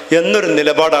സംഗതിയാണ് എന്നൊരു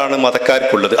നിലപാടാണ്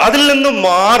മതക്കാർക്കുള്ളത്. അതിൽ നിന്നും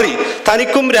മാറി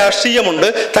തനിക്കും രാഷ്ട്രീയമുണ്ട്,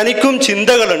 തനിക്കും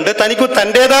ചിന്തകളുണ്ട്, തനിക്കും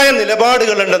തൻ്റെതായ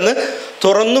നിലപാടുകളുണ്ടെന്ന്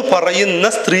തുറന്നു പറയുന്ന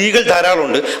സ്ത്രീകൾ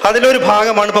ധാരാളമുണ്ട്. അതിലൊരു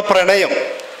ഭാഗമാണ് ഇപ്പോൾ പ്രണയം.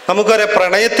 നമുക്കറിയാം,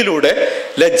 പ്രണയത്തിലൂടെ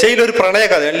ലജ്ജയിലൊരു പ്രണയ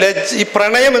കഥ. ഈ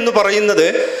പ്രണയം എന്ന് പറയുന്നത്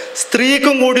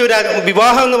സ്ത്രീക്കും കൂടി ഒരു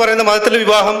വിവാഹം എന്ന് പറയുന്ന മതത്തിലെ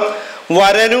വിവാഹം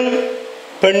വരനും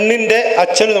പെണ്ണിൻ്റെ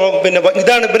അച്ഛനും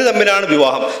ഇതാണ്, ഇവർ തമ്മിലാണ്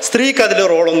വിവാഹം. സ്ത്രീക്ക് അതിൽ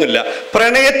റോളൊന്നുമില്ല.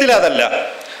 പ്രണയത്തിൽ അതല്ല.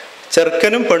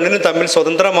 ചെറുക്കനും പെണ്ണിനും തമ്മിൽ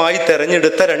സ്വതന്ത്രമായി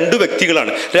തെരഞ്ഞെടുത്ത രണ്ട്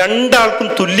വ്യക്തികളാണ്. രണ്ടാൾക്കും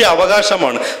തുല്യ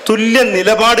അവകാശമാണ്, തുല്യ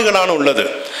നിലപാടുകളാണ് ഉള്ളത്.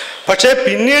 പക്ഷേ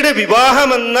പിന്നീട്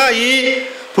വിവാഹമെന്ന ഈ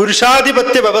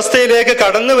പുരുഷാധിപത്യ വ്യവസ്ഥയിലേക്ക്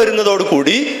കടന്നു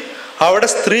വരുന്നതോടുകൂടി അവിടെ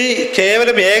സ്ത്രീ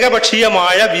കേവലം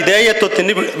ഏകപക്ഷീയമായ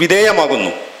വിധേയത്വത്തിന്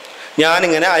വിധേയമാകുന്നു.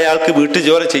 ഞാനിങ്ങനെ അയാൾക്ക്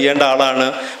വീട്ടുജോലി ചെയ്യേണ്ട ആളാണ്,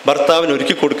 ഭർത്താവിന്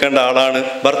ഒരുക്കി കൊടുക്കേണ്ട ആളാണ്,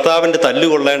 ഭർത്താവിൻ്റെ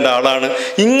തല്ലുകൊള്ളേണ്ട ആളാണ്.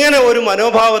 ഇങ്ങനെ ഒരു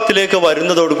മനോഭാവത്തിലേക്ക്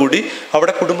വരുന്നതോടുകൂടി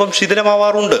അവിടെ കുടുംബം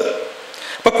ശിഥിലമാവാറുണ്ട്.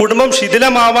 അപ്പം കുടുംബം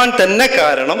ശിഥിലമാവാൻ തന്നെ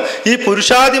കാരണം ഈ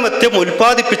പുരുഷാധിപത്യം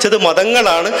ഉൽപ്പാദിപ്പിച്ചത്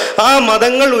മതങ്ങളാണ്. ആ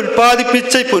മതങ്ങൾ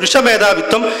ഉൽപ്പാദിപ്പിച്ച ഈ പുരുഷ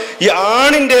മേധാവിത്വം ഈ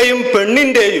ആണിൻ്റെയും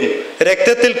പെണ്ണിൻ്റെയും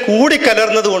രക്തത്തിൽ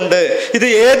കൂടിക്കലർന്നത് കൊണ്ട് ഇത്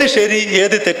ഏത് ശരി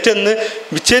ഏത് തെറ്റെന്ന്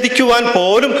വിച്ഛേദിക്കുവാൻ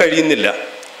പോലും കഴിയുന്നില്ല.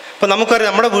 അപ്പം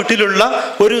നമുക്കറിയാം, നമ്മുടെ വീട്ടിലുള്ള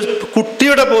ഒരു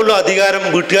കുട്ടിയുടെ പോലും അധികാരം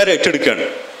വീട്ടുകാർ ഏറ്റെടുക്കുകയാണ്.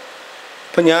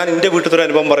 ഇപ്പം ഞാൻ എൻ്റെ വീട്ടിലൊരു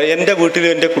അനുഭവം പറയാം. എൻ്റെ വീട്ടിൽ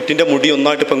എൻ്റെ കുട്ടീൻ്റെ മുടി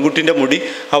ഒന്നായിട്ട്, പെൺകുട്ടീൻ്റെ മുടി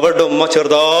അവരുടെ ഉമ്മ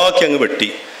ചെറുതാക്കി അങ്ങ് വെട്ടി.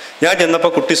 ഞാൻ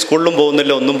ചെന്നപ്പോൾ കുട്ടി സ്കൂളിലും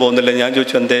പോകുന്നില്ല, ഒന്നും പോകുന്നില്ല. ഞാൻ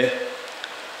ചോദിച്ചു, എന്തേ?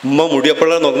 ഉമ്മ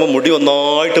മുടിയപ്പോഴാണ് നോക്കുമ്പോൾ മുടി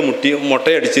ഒന്നായിട്ട്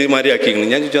മുട്ടയടിച്ച് മാതിരി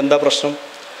ആക്കിയിരിക്കുന്നു. ഞാൻ ചോദിച്ചു എന്താ പ്രശ്നം?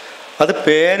 അത്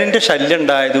പേനിൻ്റെ ശല്യം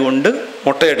ഉണ്ടായതുകൊണ്ട്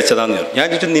മുട്ടയടിച്ചതാന്ന് പറഞ്ഞു. ഞാൻ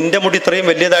ചോദിച്ചു നിൻ്റെ മുടി ഇത്രയും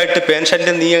വലിയതായിട്ട് പേൻ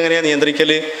ശല്യം നീ എങ്ങനെയാണ്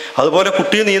നിയന്ത്രിക്കൽ? അതുപോലെ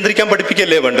കുട്ടിയെ നിയന്ത്രിക്കാൻ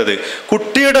പഠിപ്പിക്കല്ലേ വേണ്ടത്?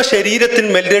 കുട്ടിയുടെ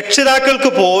ശരീരത്തിന്മേൽ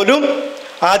രക്ഷിതാക്കൾക്ക് പോലും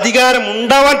അധികാരം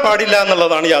ഉണ്ടാവാൻ പാടില്ല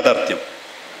എന്നുള്ളതാണ് യാഥാർത്ഥ്യം.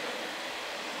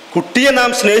 കുട്ടിയെ നാം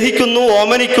സ്നേഹിക്കുന്നു,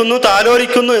 ഓമനിക്കുന്നു,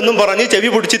 താലോലിക്കുന്നു എന്നും പറഞ്ഞ് ചെവി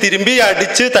പിടിച്ച് തിരുമ്പി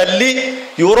അടിച്ച് തല്ലി,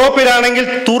 യൂറോപ്പിലാണെങ്കിൽ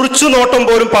തുറിച്ചു നോട്ടം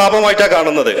പോലും പാപമായിട്ടാണ്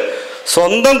കാണുന്നത്.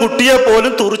 സ്വന്തം കുട്ടിയെ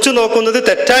പോലും തുറിച്ചു നോക്കുന്നത്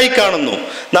തെറ്റായി കാണുന്നു.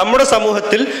 നമ്മുടെ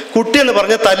സമൂഹത്തിൽ കുട്ടി എന്ന്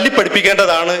പറഞ്ഞ് തല്ലി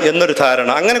പഠിപ്പിക്കേണ്ടതാണ് എന്നൊരു ധാരണ.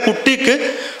 അങ്ങനെ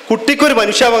കുട്ടിക്കൊരു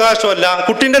മനുഷ്യാവകാശമല്ല,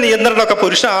 കുട്ടീൻ്റെ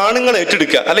നിയന്ത്രണമൊക്കെ ആണുങ്ങൾ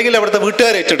ഏറ്റെടുക്കുക, അല്ലെങ്കിൽ അവിടുത്തെ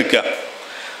വീട്ടുകാർ ഏറ്റെടുക്കുക.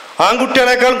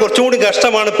 ആൺകുട്ടികളെക്കാൾ കുറച്ചും കൂടി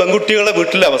കഷ്ടമാണ് പെൺകുട്ടികളുടെ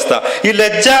വീട്ടിലെ അവസ്ഥ. ഈ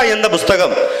ലജ്ജ എന്ന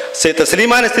പുസ്തകം,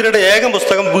 തസ്ലീമ നസീറയുടെ ഏകം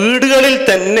പുസ്തകം, വീടുകളിൽ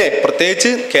തന്നെ,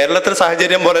 പ്രത്യേകിച്ച് കേരളത്തിലെ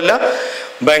സാഹചര്യം പോലല്ല,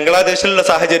 ബംഗ്ലാദേശിലുള്ള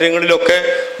സാഹചര്യങ്ങളിലൊക്കെ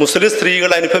മുസ്ലിം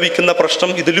സ്ത്രീകൾ അനുഭവിക്കുന്ന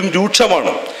പ്രശ്നം ഇതിലും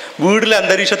രൂക്ഷമാണ്. വീട്ടിലെ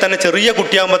അന്തരീക്ഷം തന്നെ, ചെറിയ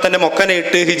കുട്ടിയാകുമ്പോൾ തന്നെ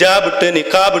മൊക്കനയിട്ട്, ഹിജാബിട്ട്,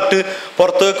 നിക്കാബിട്ട്,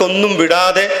 പുറത്തേക്കൊന്നും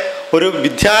വിടാതെ ഒരു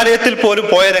വിദ്യാലയത്തിൽ പോലും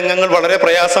പോയ രംഗങ്ങൾ വളരെ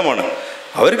പ്രയാസമാണ്.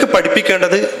 അവർക്ക്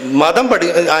പഠിപ്പിക്കേണ്ടത് മതം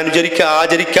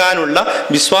ആചരിക്കാനുള്ള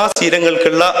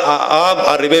വിശ്വാസശീലങ്ങൾക്കുള്ള ആ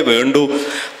അറിവേ വേണ്ടൂ.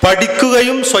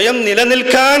 പഠിക്കുകയും സ്വയം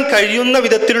നിലനിൽക്കാൻ കഴിയുന്ന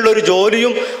വിധത്തിലുള്ള ഒരു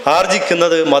ജോലിയും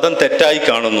ആർജിക്കുന്നത് മതം തെറ്റായി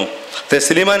കാണുന്നു.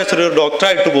 തസ്ലീമ നസീർ ഒരു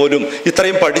ഡോക്ടറായിട്ട് പോലും,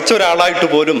 ഇത്രയും പഠിച്ച ഒരാളായിട്ട്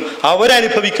പോലും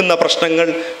അവരനുഭവിക്കുന്ന പ്രശ്നങ്ങൾ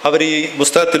അവർ ഈ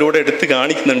പുസ്തകത്തിലൂടെ എടുത്ത്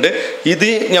കാണിക്കുന്നുണ്ട്. ഇത്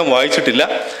ഞാൻ വായിച്ചിട്ടില്ല.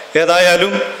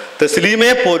 ഏതായാലും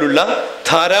തസ്ലീമയെ പോലുള്ള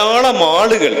ധാരാളം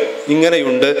ആളുകൾ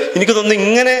ഇങ്ങനെയുണ്ട്. എനിക്ക് തോന്നുന്നു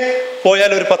ഇങ്ങനെ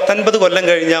പോയാൽ ഒരു 19 കൊല്ലം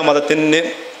കഴിഞ്ഞാൽ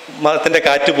മതത്തിൻ്റെ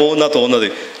കാറ്റ് പോകുന്ന തോന്നുന്നത്.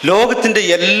 ലോകത്തിൻ്റെ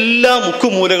എല്ലാ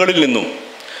മുക്കുമൂലകളിൽ നിന്നും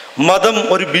മതം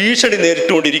ഒരു ഭീഷണി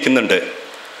നേരിട്ടുകൊണ്ടിരിക്കുന്നുണ്ട്.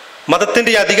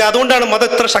 മതത്തിൻ്റെ അതുകൊണ്ടാണ് മതം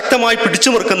ഇത്ര ശക്തമായി പിടിച്ചു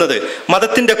നിർക്കുന്നത്.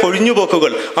 മതത്തിൻ്റെ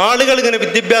കൊഴിഞ്ഞുപോക്കുകൾ, ആളുകൾ ഇങ്ങനെ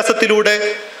വിദ്യാഭ്യാസത്തിലൂടെ,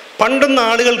 പണ്ടൊന്നും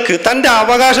ആളുകൾക്ക് തൻ്റെ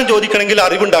അവകാശം ചോദിക്കണമെങ്കിൽ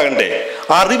അറിവുണ്ടാകണ്ടേ,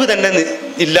 അറിവ് തന്നെ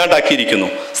ഇല്ലാണ്ടാക്കിയിരിക്കുന്നു.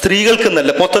 സ്ത്രീകൾക്ക്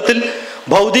എന്നല്ല, മൊത്തത്തിൽ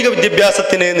ഭൗതിക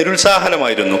വിദ്യാഭ്യാസത്തിന്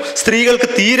നിരുത്സാഹനമായിരുന്നു. സ്ത്രീകൾക്ക്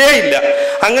തീരെയില്ല.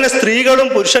 അങ്ങനെ സ്ത്രീകളും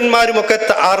പുരുഷന്മാരും ഒക്കെ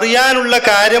അറിയാനുള്ള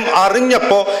കാര്യം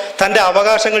അറിഞ്ഞപ്പോൾ തൻ്റെ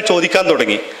അവകാശങ്ങൾ ചോദിക്കാൻ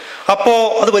തുടങ്ങി. അപ്പോൾ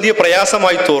അത് വലിയ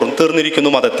പ്രയാസമായി തീർന്നിരിക്കുന്നു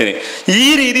മതത്തിന്. ഈ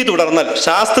രീതി തുടർന്നാൽ,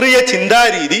 ശാസ്ത്രീയ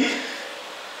ചിന്താരീതി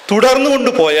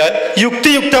തുടർന്നുകൊണ്ടു പോയാൽ,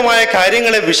 യുക്തിയുക്തമായ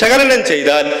കാര്യങ്ങളെ വിശകലനം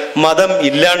ചെയ്താൽ മതം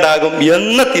ഇല്ലാണ്ടാകും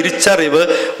എന്ന തിരിച്ചറിവ്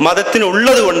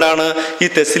മതത്തിനുള്ളത് കൊണ്ടാണ് ഈ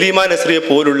തസ്ലീമ നസ്രിയെ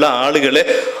പോലുള്ള ആളുകളെ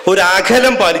ഒരു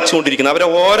അകലം പാലിച്ചുകൊണ്ടിരിക്കുന്നത്, അവരെ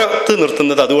ഓരത്ത്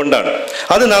നിർത്തുന്നത്. അതുകൊണ്ടാണ്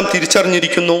അത് നാം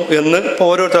തിരിച്ചറിഞ്ഞിരിക്കുന്നു എന്ന്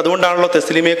ഓരോരുത്തർ. അതുകൊണ്ടാണല്ലോ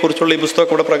തസ്ലീമയെക്കുറിച്ചുള്ള ഈ പുസ്തകം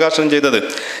ഇവിടെ പ്രകാശനം ചെയ്തത്.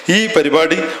 ഈ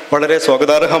പരിപാടി വളരെ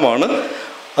സ്വാഗതാർഹമാണ്.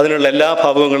 അതിനുള്ള എല്ലാ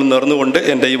ഭാവങ്ങളും നേർന്നുകൊണ്ട്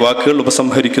എൻ്റെ ഈ വാക്കുകൾ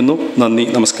ഉപസംഹരിക്കുന്നു. നന്ദി,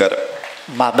 നമസ്കാരം.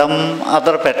 മതം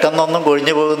അത്ര പെട്ടെന്നൊന്നും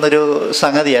കൊഴിഞ്ഞു പോകുന്നൊരു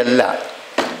സംഗതിയല്ല.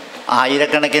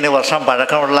 ആയിരക്കണക്കിന് വർഷം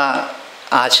പഴക്കമുള്ള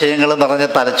ആശയങ്ങൾ നിറഞ്ഞ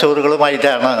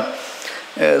തലച്ചോറുകളുമായിട്ടാണ്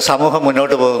സമൂഹം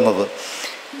മുന്നോട്ട് പോകുന്നത്.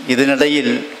 ഇതിനിടയിൽ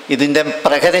ഇതിൻ്റെ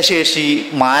പ്രഹരശേഷി,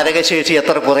 മാരകശേഷി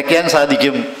എത്ര കുറയ്ക്കാൻ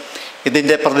സാധിക്കും,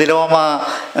 ഇതിൻ്റെ പ്രതിലോമ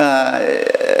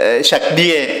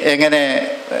ശക്തിയെ എങ്ങനെ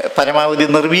പരമാവധി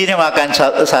നിർവീര്യമാക്കാൻ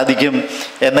സാധിക്കും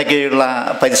എന്നൊക്കെയുള്ള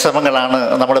പരിശ്രമങ്ങളാണ്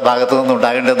നമ്മുടെ ഭാഗത്തു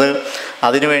നിന്നുണ്ടാകേണ്ടത്.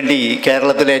 അതിനുവേണ്ടി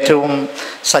കേരളത്തിലെ ഏറ്റവും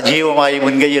സജീവമായി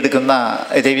മുൻകൈയെടുക്കുന്ന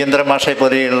രവീന്ദ്രൻ മാഷെ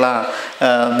പോലെയുള്ള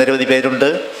നിരവധി പേരുണ്ട്.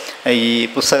 ഈ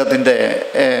പുസ്തകത്തിൻ്റെ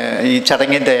ഈ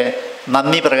ചടങ്ങിൻ്റെ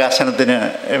നന്ദി പ്രകാശനത്തിന്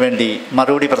വേണ്ടി,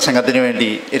 മറുപടി പ്രസംഗത്തിന് വേണ്ടി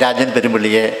രാജൻ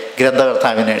പെരുമ്പള്ളിയെ,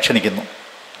 ഗ്രന്ഥകർത്താവിനെ ക്ഷണിക്കുന്നു.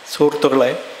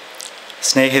 സുഹൃത്തുക്കളെ,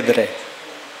 സ്നേഹിതരെ,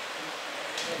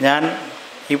 ഞാൻ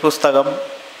ഈ പുസ്തകം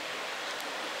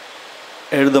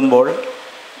എഴുതുമ്പോൾ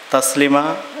തസ്ലിമ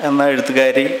എന്ന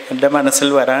എഴുത്തുകാരി എൻ്റെ മനസ്സിൽ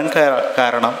വരാൻ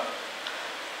കാരണം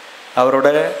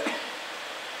അവരുടെ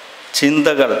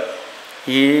ചിന്തകൾ,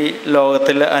 ഈ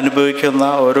ലോകത്തിൽ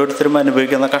ഓരോരുത്തരും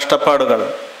അനുഭവിക്കുന്ന കഷ്ടപ്പാടുകൾ,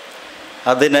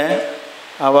 അതിനെ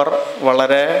അവർ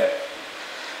വളരെ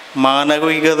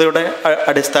മാനവികതയുടെ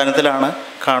അടിസ്ഥാനത്തിലാണ്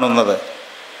കാണുന്നത്.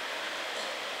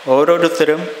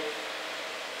 ഓരോരുത്തരും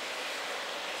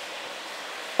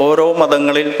ഓരോ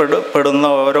മതങ്ങളിൽ പെടുന്ന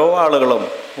ഓരോ ആളുകളും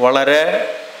വളരെ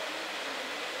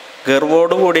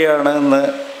ഗർവോടുകൂടിയാണ് ഇന്ന്.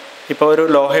 ഇപ്പോൾ ഒരു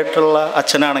ലോഹയിട്ടുള്ള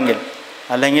അച്ഛനാണെങ്കിൽ,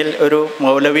 അല്ലെങ്കിൽ ഒരു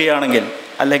മൗലവിയാണെങ്കിൽ,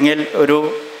 അല്ലെങ്കിൽ ഒരു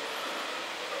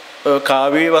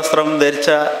കാവി വസ്ത്രം ധരിച്ച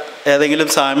ഏതെങ്കിലും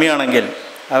സ്വാമിയാണെങ്കിൽ,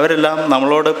 അവരെല്ലാം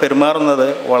നമ്മളോട് പെരുമാറുന്നത്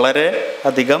വളരെ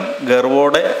അധികം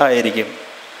ഗർവോടെ ആയിരിക്കും.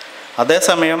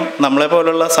 അതേസമയം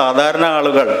നമ്മളെപ്പോലുള്ള സാധാരണ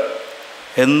ആളുകൾ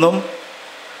എന്നും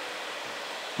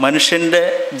മനുഷ്യൻ്റെ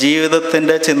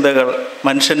ജീവിതത്തിൻ്റെ ചിന്തകൾ,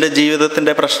 മനുഷ്യൻ്റെ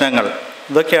ജീവിതത്തിൻ്റെ പ്രശ്നങ്ങൾ,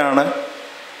 ഇതൊക്കെയാണ്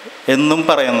എന്നും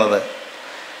പറയുന്നത്.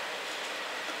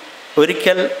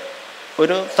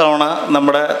 ഒരു തവണ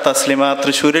നമ്മുടെ തസ്ലിമ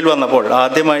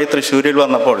ആദ്യമായി തൃശ്ശൂരിൽ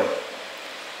വന്നപ്പോൾ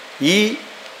ഈ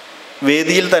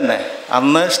വേദിയിൽ തന്നെ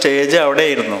അന്ന് സ്റ്റേജ്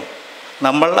അവിടെയായിരുന്നു,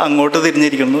 നമ്മൾ അങ്ങോട്ട്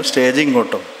തിരിഞ്ഞിരിക്കുന്നു, സ്റ്റേജ്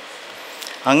ഇങ്ങോട്ടും.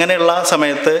 അങ്ങനെയുള്ള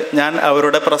സമയത്ത് ഞാൻ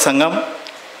അവരുടെ പ്രസംഗം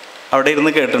അവിടെ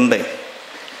ഇരുന്ന് കേട്ടിട്ടുണ്ട്.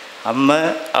 അന്ന്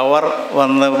അവർ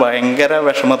വന്ന് ഭയങ്കര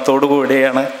വിഷമത്തോടു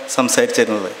കൂടിയാണ്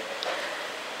സംസാരിച്ചിരുന്നത്.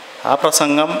 ആ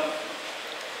പ്രസംഗം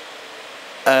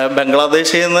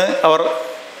ബംഗ്ലാദേശിൽ നിന്ന് അവർ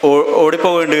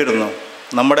ഓടിപ്പോകേണ്ടി വരുന്നു.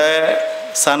 നമ്മുടെ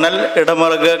സനൽ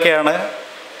ഇടമറുകയൊക്കെയാണ്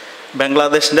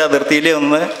ബംഗ്ലാദേശിൻ്റെ അതിർത്തിയിൽ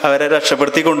നിന്ന് അവരെ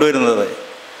രക്ഷപ്പെടുത്തി കൊണ്ടുവരുന്നത്.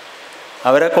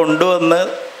 അവരെ കൊണ്ടുവന്ന്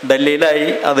ഡൽഹിയിലായി.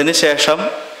 അതിനുശേഷം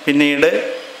പിന്നീട്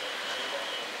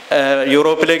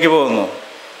യൂറോപ്പിലേക്ക് പോകുന്നു.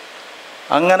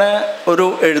 അങ്ങനെ ഒരു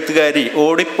എഴുത്തുകാരി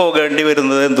ഓടിപ്പോകേണ്ടി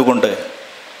വരുന്നത് എന്തുകൊണ്ട്?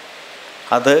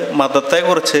 അത്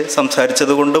മതത്തെക്കുറിച്ച്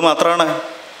സംസാരിച്ചത് കൊണ്ട് മാത്രമാണ്.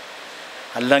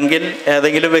 അല്ലെങ്കിൽ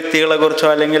ഏതെങ്കിലും വ്യക്തികളെക്കുറിച്ചോ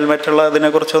അല്ലെങ്കിൽ മറ്റുള്ള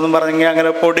ഇതിനെക്കുറിച്ചോ ഒന്നും പറഞ്ഞെങ്കിൽ അങ്ങനെ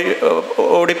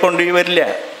ഓടിപ്പോണ്ടി വരില്ല.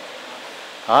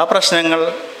 ആ പ്രശ്നങ്ങൾ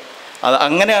അത്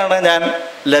അങ്ങനെയാണ്. ഞാൻ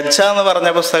ലജ്ജ എന്ന് പറഞ്ഞ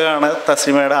പുസ്തകമാണ്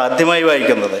തസ്ലിമയുടെ ആദ്യമായി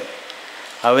വായിക്കുന്നത്.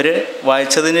 അവർ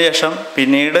വായിച്ചതിന് ശേഷം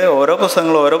പിന്നീട് ഓരോ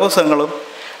പുസ്തകങ്ങളും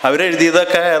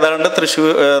അവരെഴുതിയതൊക്കെ ഏതാണ്ട്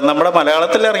നമ്മുടെ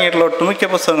മലയാളത്തിൽ ഇറങ്ങിയിട്ടുള്ള ഒട്ടുമിക്ക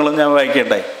പുസ്തകങ്ങളും ഞാൻ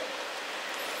വായിക്കുകയുണ്ടായി.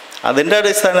 അതിൻ്റെ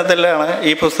അടിസ്ഥാനത്തിലാണ്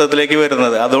ഈ പുസ്തകത്തിലേക്ക്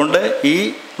വരുന്നത്. അതുകൊണ്ട് ഈ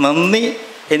നന്ദി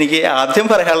എനിക്ക് ആദ്യം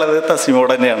പറയാനുള്ളത്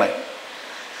തസ്ലിമയോട് തന്നെയാണ്.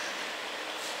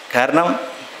 കാരണം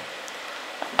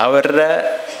അവരുടെ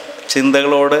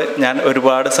ചിന്തകളോട് ഞാൻ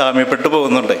ഒരുപാട് സാമ്യപ്പെട്ടു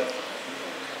പോകുന്നുണ്ട്.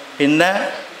 പിന്നെ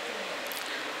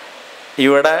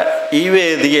ഇവിടെ ഈ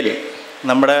വേദിയിൽ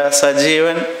നമ്മുടെ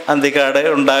സജീവൻ അന്തിക്കാട്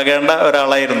ഉണ്ടാകേണ്ട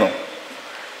ഒരാളായിരുന്നു.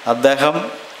 അദ്ദേഹം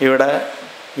ഇവിടെ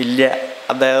ഇല്ല,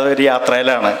 അദ്ദേഹം ഒരു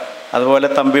യാത്രയിലാണ്. അതുപോലെ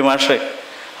തമ്പി മാഷ്,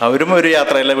 അവരും ഒരു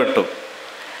യാത്രയിൽ വിട്ടു.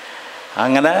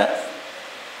 അങ്ങനെ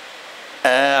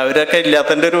അവരൊക്കെ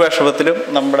ഇല്ലാത്തതിൻ്റെ ഒരു വിഷമത്തിലും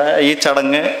നമ്മുടെ ഈ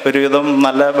ചടങ്ങ് ഒരുവിധം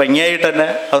നല്ല ഭംഗിയായിട്ട് തന്നെ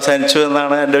അവസാനിച്ചു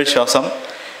എന്നാണ് എൻ്റെ വിശ്വാസം.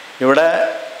 ഇവിടെ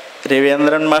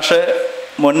രവീന്ദ്രൻ മാഷ്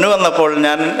മുന്നു വന്നപ്പോൾ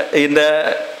ഞാൻ ഇതിൻ്റെ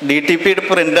DTP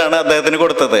പ്രിൻ്റാണ് അദ്ദേഹത്തിന്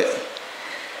കൊടുത്തത്.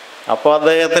 അപ്പോൾ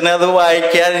അദ്ദേഹത്തിന് അത്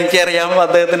വായിക്കാൻ എനിക്കറിയാം,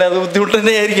 അദ്ദേഹത്തിന് അത് ബുദ്ധിമുട്ട്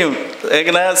തന്നെയായിരിക്കും.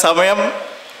 ഇങ്ങനെ സമയം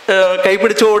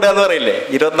കൈപിടിച്ച് ഓടുക എന്ന് പറയില്ലേ,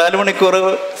 24 മണിക്കൂർ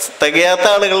തികയാത്ത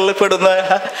ആളുകളിൽ പെടുന്ന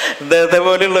അദ്ദേഹത്തെ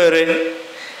പോലെയുള്ളവർ.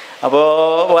 അപ്പോൾ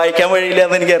വായിക്കാൻ വഴിയില്ല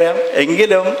എന്ന് എനിക്കറിയാം.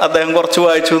 എങ്കിലും അദ്ദേഹം കുറച്ച്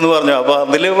വായിച്ചു എന്ന് പറഞ്ഞു. അപ്പോൾ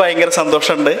അതിൽ ഭയങ്കര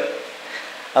സന്തോഷമുണ്ട്.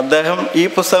 അദ്ദേഹം ഈ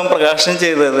പുസ്തകം പ്രകാശനം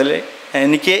ചെയ്തതിൽ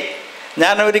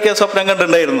ഞാൻ ഒരിക്കൽ സ്വപ്നം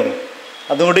കണ്ടിട്ടുണ്ടായിരുന്നു.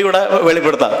 അതും കൂടി ഇവിടെ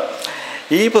വെളിപ്പെടുത്താം.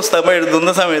 ഈ പുസ്തകം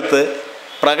എഴുതുന്ന സമയത്ത്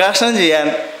പ്രകാശനം ചെയ്യാൻ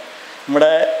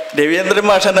നമ്മുടെ രവീന്ദ്രൻ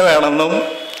മാഷ് തന്നെ വേണമെന്നും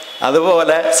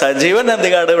അതുപോലെ സജീവൻ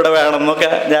അന്തികാട് ഇവിടെ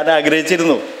വേണമെന്നൊക്കെ ഞാൻ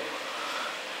ആഗ്രഹിച്ചിരുന്നു.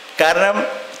 കാരണം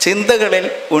ചിന്തകളിൽ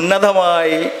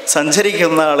ഉന്നതമായി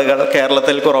സഞ്ചരിക്കുന്ന ആളുകൾ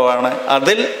കേരളത്തിൽ കുറവാണ്.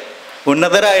 അതിൽ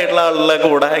ഉന്നതരായിട്ടുള്ള ആളുകളുടെ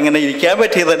കൂടെ ഇങ്ങനെ ഇരിക്കാൻ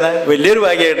പറ്റിയത് തന്നെ വലിയൊരു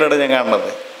ഭാഗ്യമായിട്ടാണ് ഞാൻ കാണുന്നത്.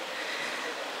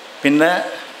 പിന്നെ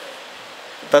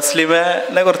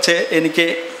തസ്ലിമയെ കുറിച്ച് എനിക്ക്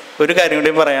ഒരു കാര്യം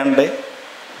കൂടി പറയാനുണ്ട്.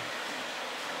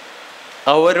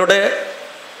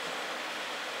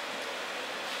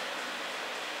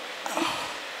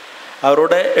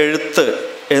 അവരുടെ എഴുത്ത്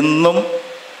എന്നും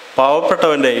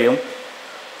പാവപ്പെട്ടവൻ്റെയും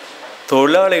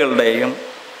തൊഴിലാളികളുടെയും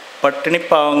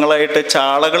പട്ടിണിപ്പാവങ്ങളായിട്ട്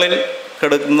ചാളകളിൽ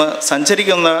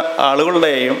സഞ്ചരിക്കുന്ന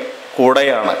ആളുകളുടെയും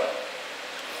കൂടെയാണ്.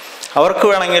 അവർക്ക്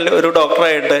വേണമെങ്കിൽ ഒരു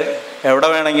ഡോക്ടറായിട്ട് എവിടെ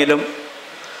വേണമെങ്കിലും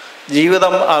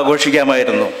ജീവിതം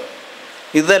ആഘോഷിക്കാമായിരുന്നു.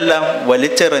 ഇതെല്ലാം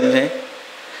വലിച്ചെറിഞ്ഞ്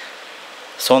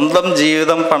സ്വന്തം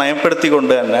ജീവിതം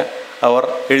പണയപ്പെടുത്തിക്കൊണ്ട് തന്നെ അവർ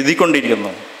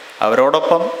എഴുതിക്കൊണ്ടിരിക്കുന്നു.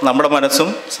 അവരോടൊപ്പം നമ്മുടെ മനസ്സും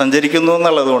സഞ്ചരിക്കുന്നു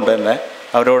എന്നുള്ളത് കൊണ്ട് തന്നെ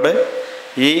അവരോട്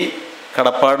ഈ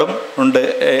കടപ്പാടും ഉണ്ട്.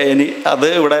 അത്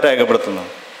ഇവിടെ രേഖപ്പെടുത്തുന്നു.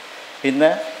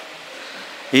 പിന്നെ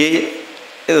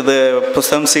ഇത്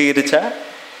പുസ്തകം സ്വീകരിച്ച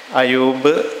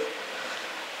അയൂബ്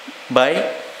ബായ്,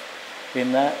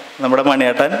 പിന്നെ നമ്മുടെ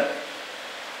മണിയേട്ടൻ,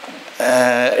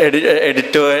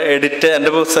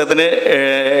 എൻ്റെ പുസ്തകത്തിന്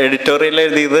എഡിറ്റോറിയൽ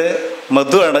എഴുതിയത്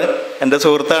മധുവാണ്, എൻ്റെ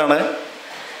സുഹൃത്താണ്.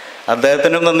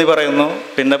 അദ്ദേഹത്തിനും നന്ദി പറയുന്നു.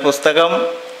 പിന്നെ പുസ്തകം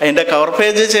അതിൻ്റെ കവർ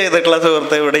പേജ് ചെയ്തിട്ടുള്ള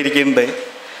സുഹൃത്ത് ഇവിടെ ഇരിക്കുന്നുണ്ട്,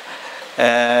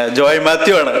 ജോയ്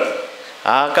മാത്യു ആണ്.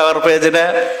 ആ കവർ പേജിനെ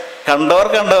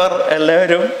കണ്ടവർ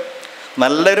എല്ലാവരും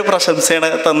നല്ലൊരു പ്രശംസയാണ്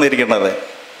തന്നിരിക്കുന്നത്.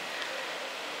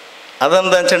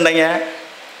 അതെന്താ വെച്ചിട്ടുണ്ടെങ്കിൽ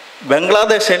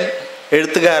ബംഗ്ലാദേശിൽ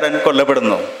എഴുത്തുകാരൻ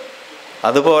കൊല്ലപ്പെടുന്നു,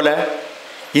 അതുപോലെ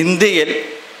ഇന്ത്യയിൽ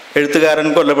എഴുത്തുകാരൻ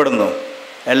കൊല്ലപ്പെടുന്നു.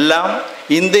 എല്ലാം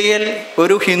ഇന്ത്യയിൽ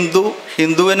ഒരു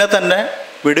ഹിന്ദുവിനെ തന്നെ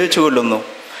വെടിവെച്ച് കൊല്ലുന്നു.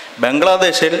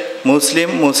 ബംഗ്ലാദേശിൽ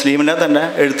മുസ്ലിമിനെ തന്നെ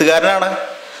എഴുത്തുകാരനാണ്,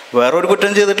 വേറൊരു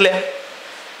കുറ്റം ചെയ്തിട്ടില്ല.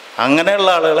 അങ്ങനെയുള്ള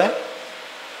ആളുകളെ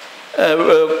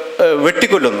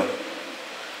വെട്ടിക്കൊല്ലുന്നു.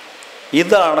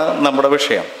 ഇതാണ് നമ്മുടെ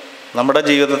വിഷയം. നമ്മുടെ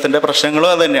ജീവിതത്തിൻ്റെ പ്രശ്നങ്ങളും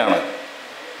അതുതന്നെയാണ്.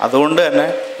 അതുകൊണ്ട് തന്നെ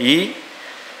ഈ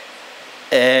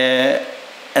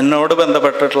എന്നോട്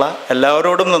ബന്ധപ്പെട്ടിട്ടുള്ള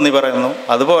എല്ലാവരോടും നന്ദി പറയുന്നു.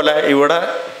 അതുപോലെ ഇവിടെ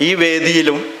ഈ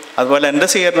വേദിയിലും അതുപോലെ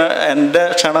എൻ്റെ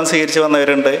ക്ഷണം സ്വീകരിച്ച്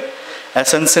വന്നവരുണ്ട്,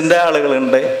 എസൻസിൻ്റെ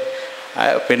ആളുകളുണ്ട്,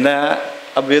 പിന്നെ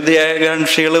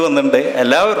അഭ്യുദയകാംക്ഷികൾ വന്നിട്ടുണ്ട്.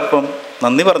 എല്ലാവർക്കും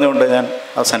നന്ദി പറഞ്ഞുകൊണ്ട് ഞാൻ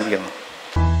അവസാനിപ്പിക്കുന്നു.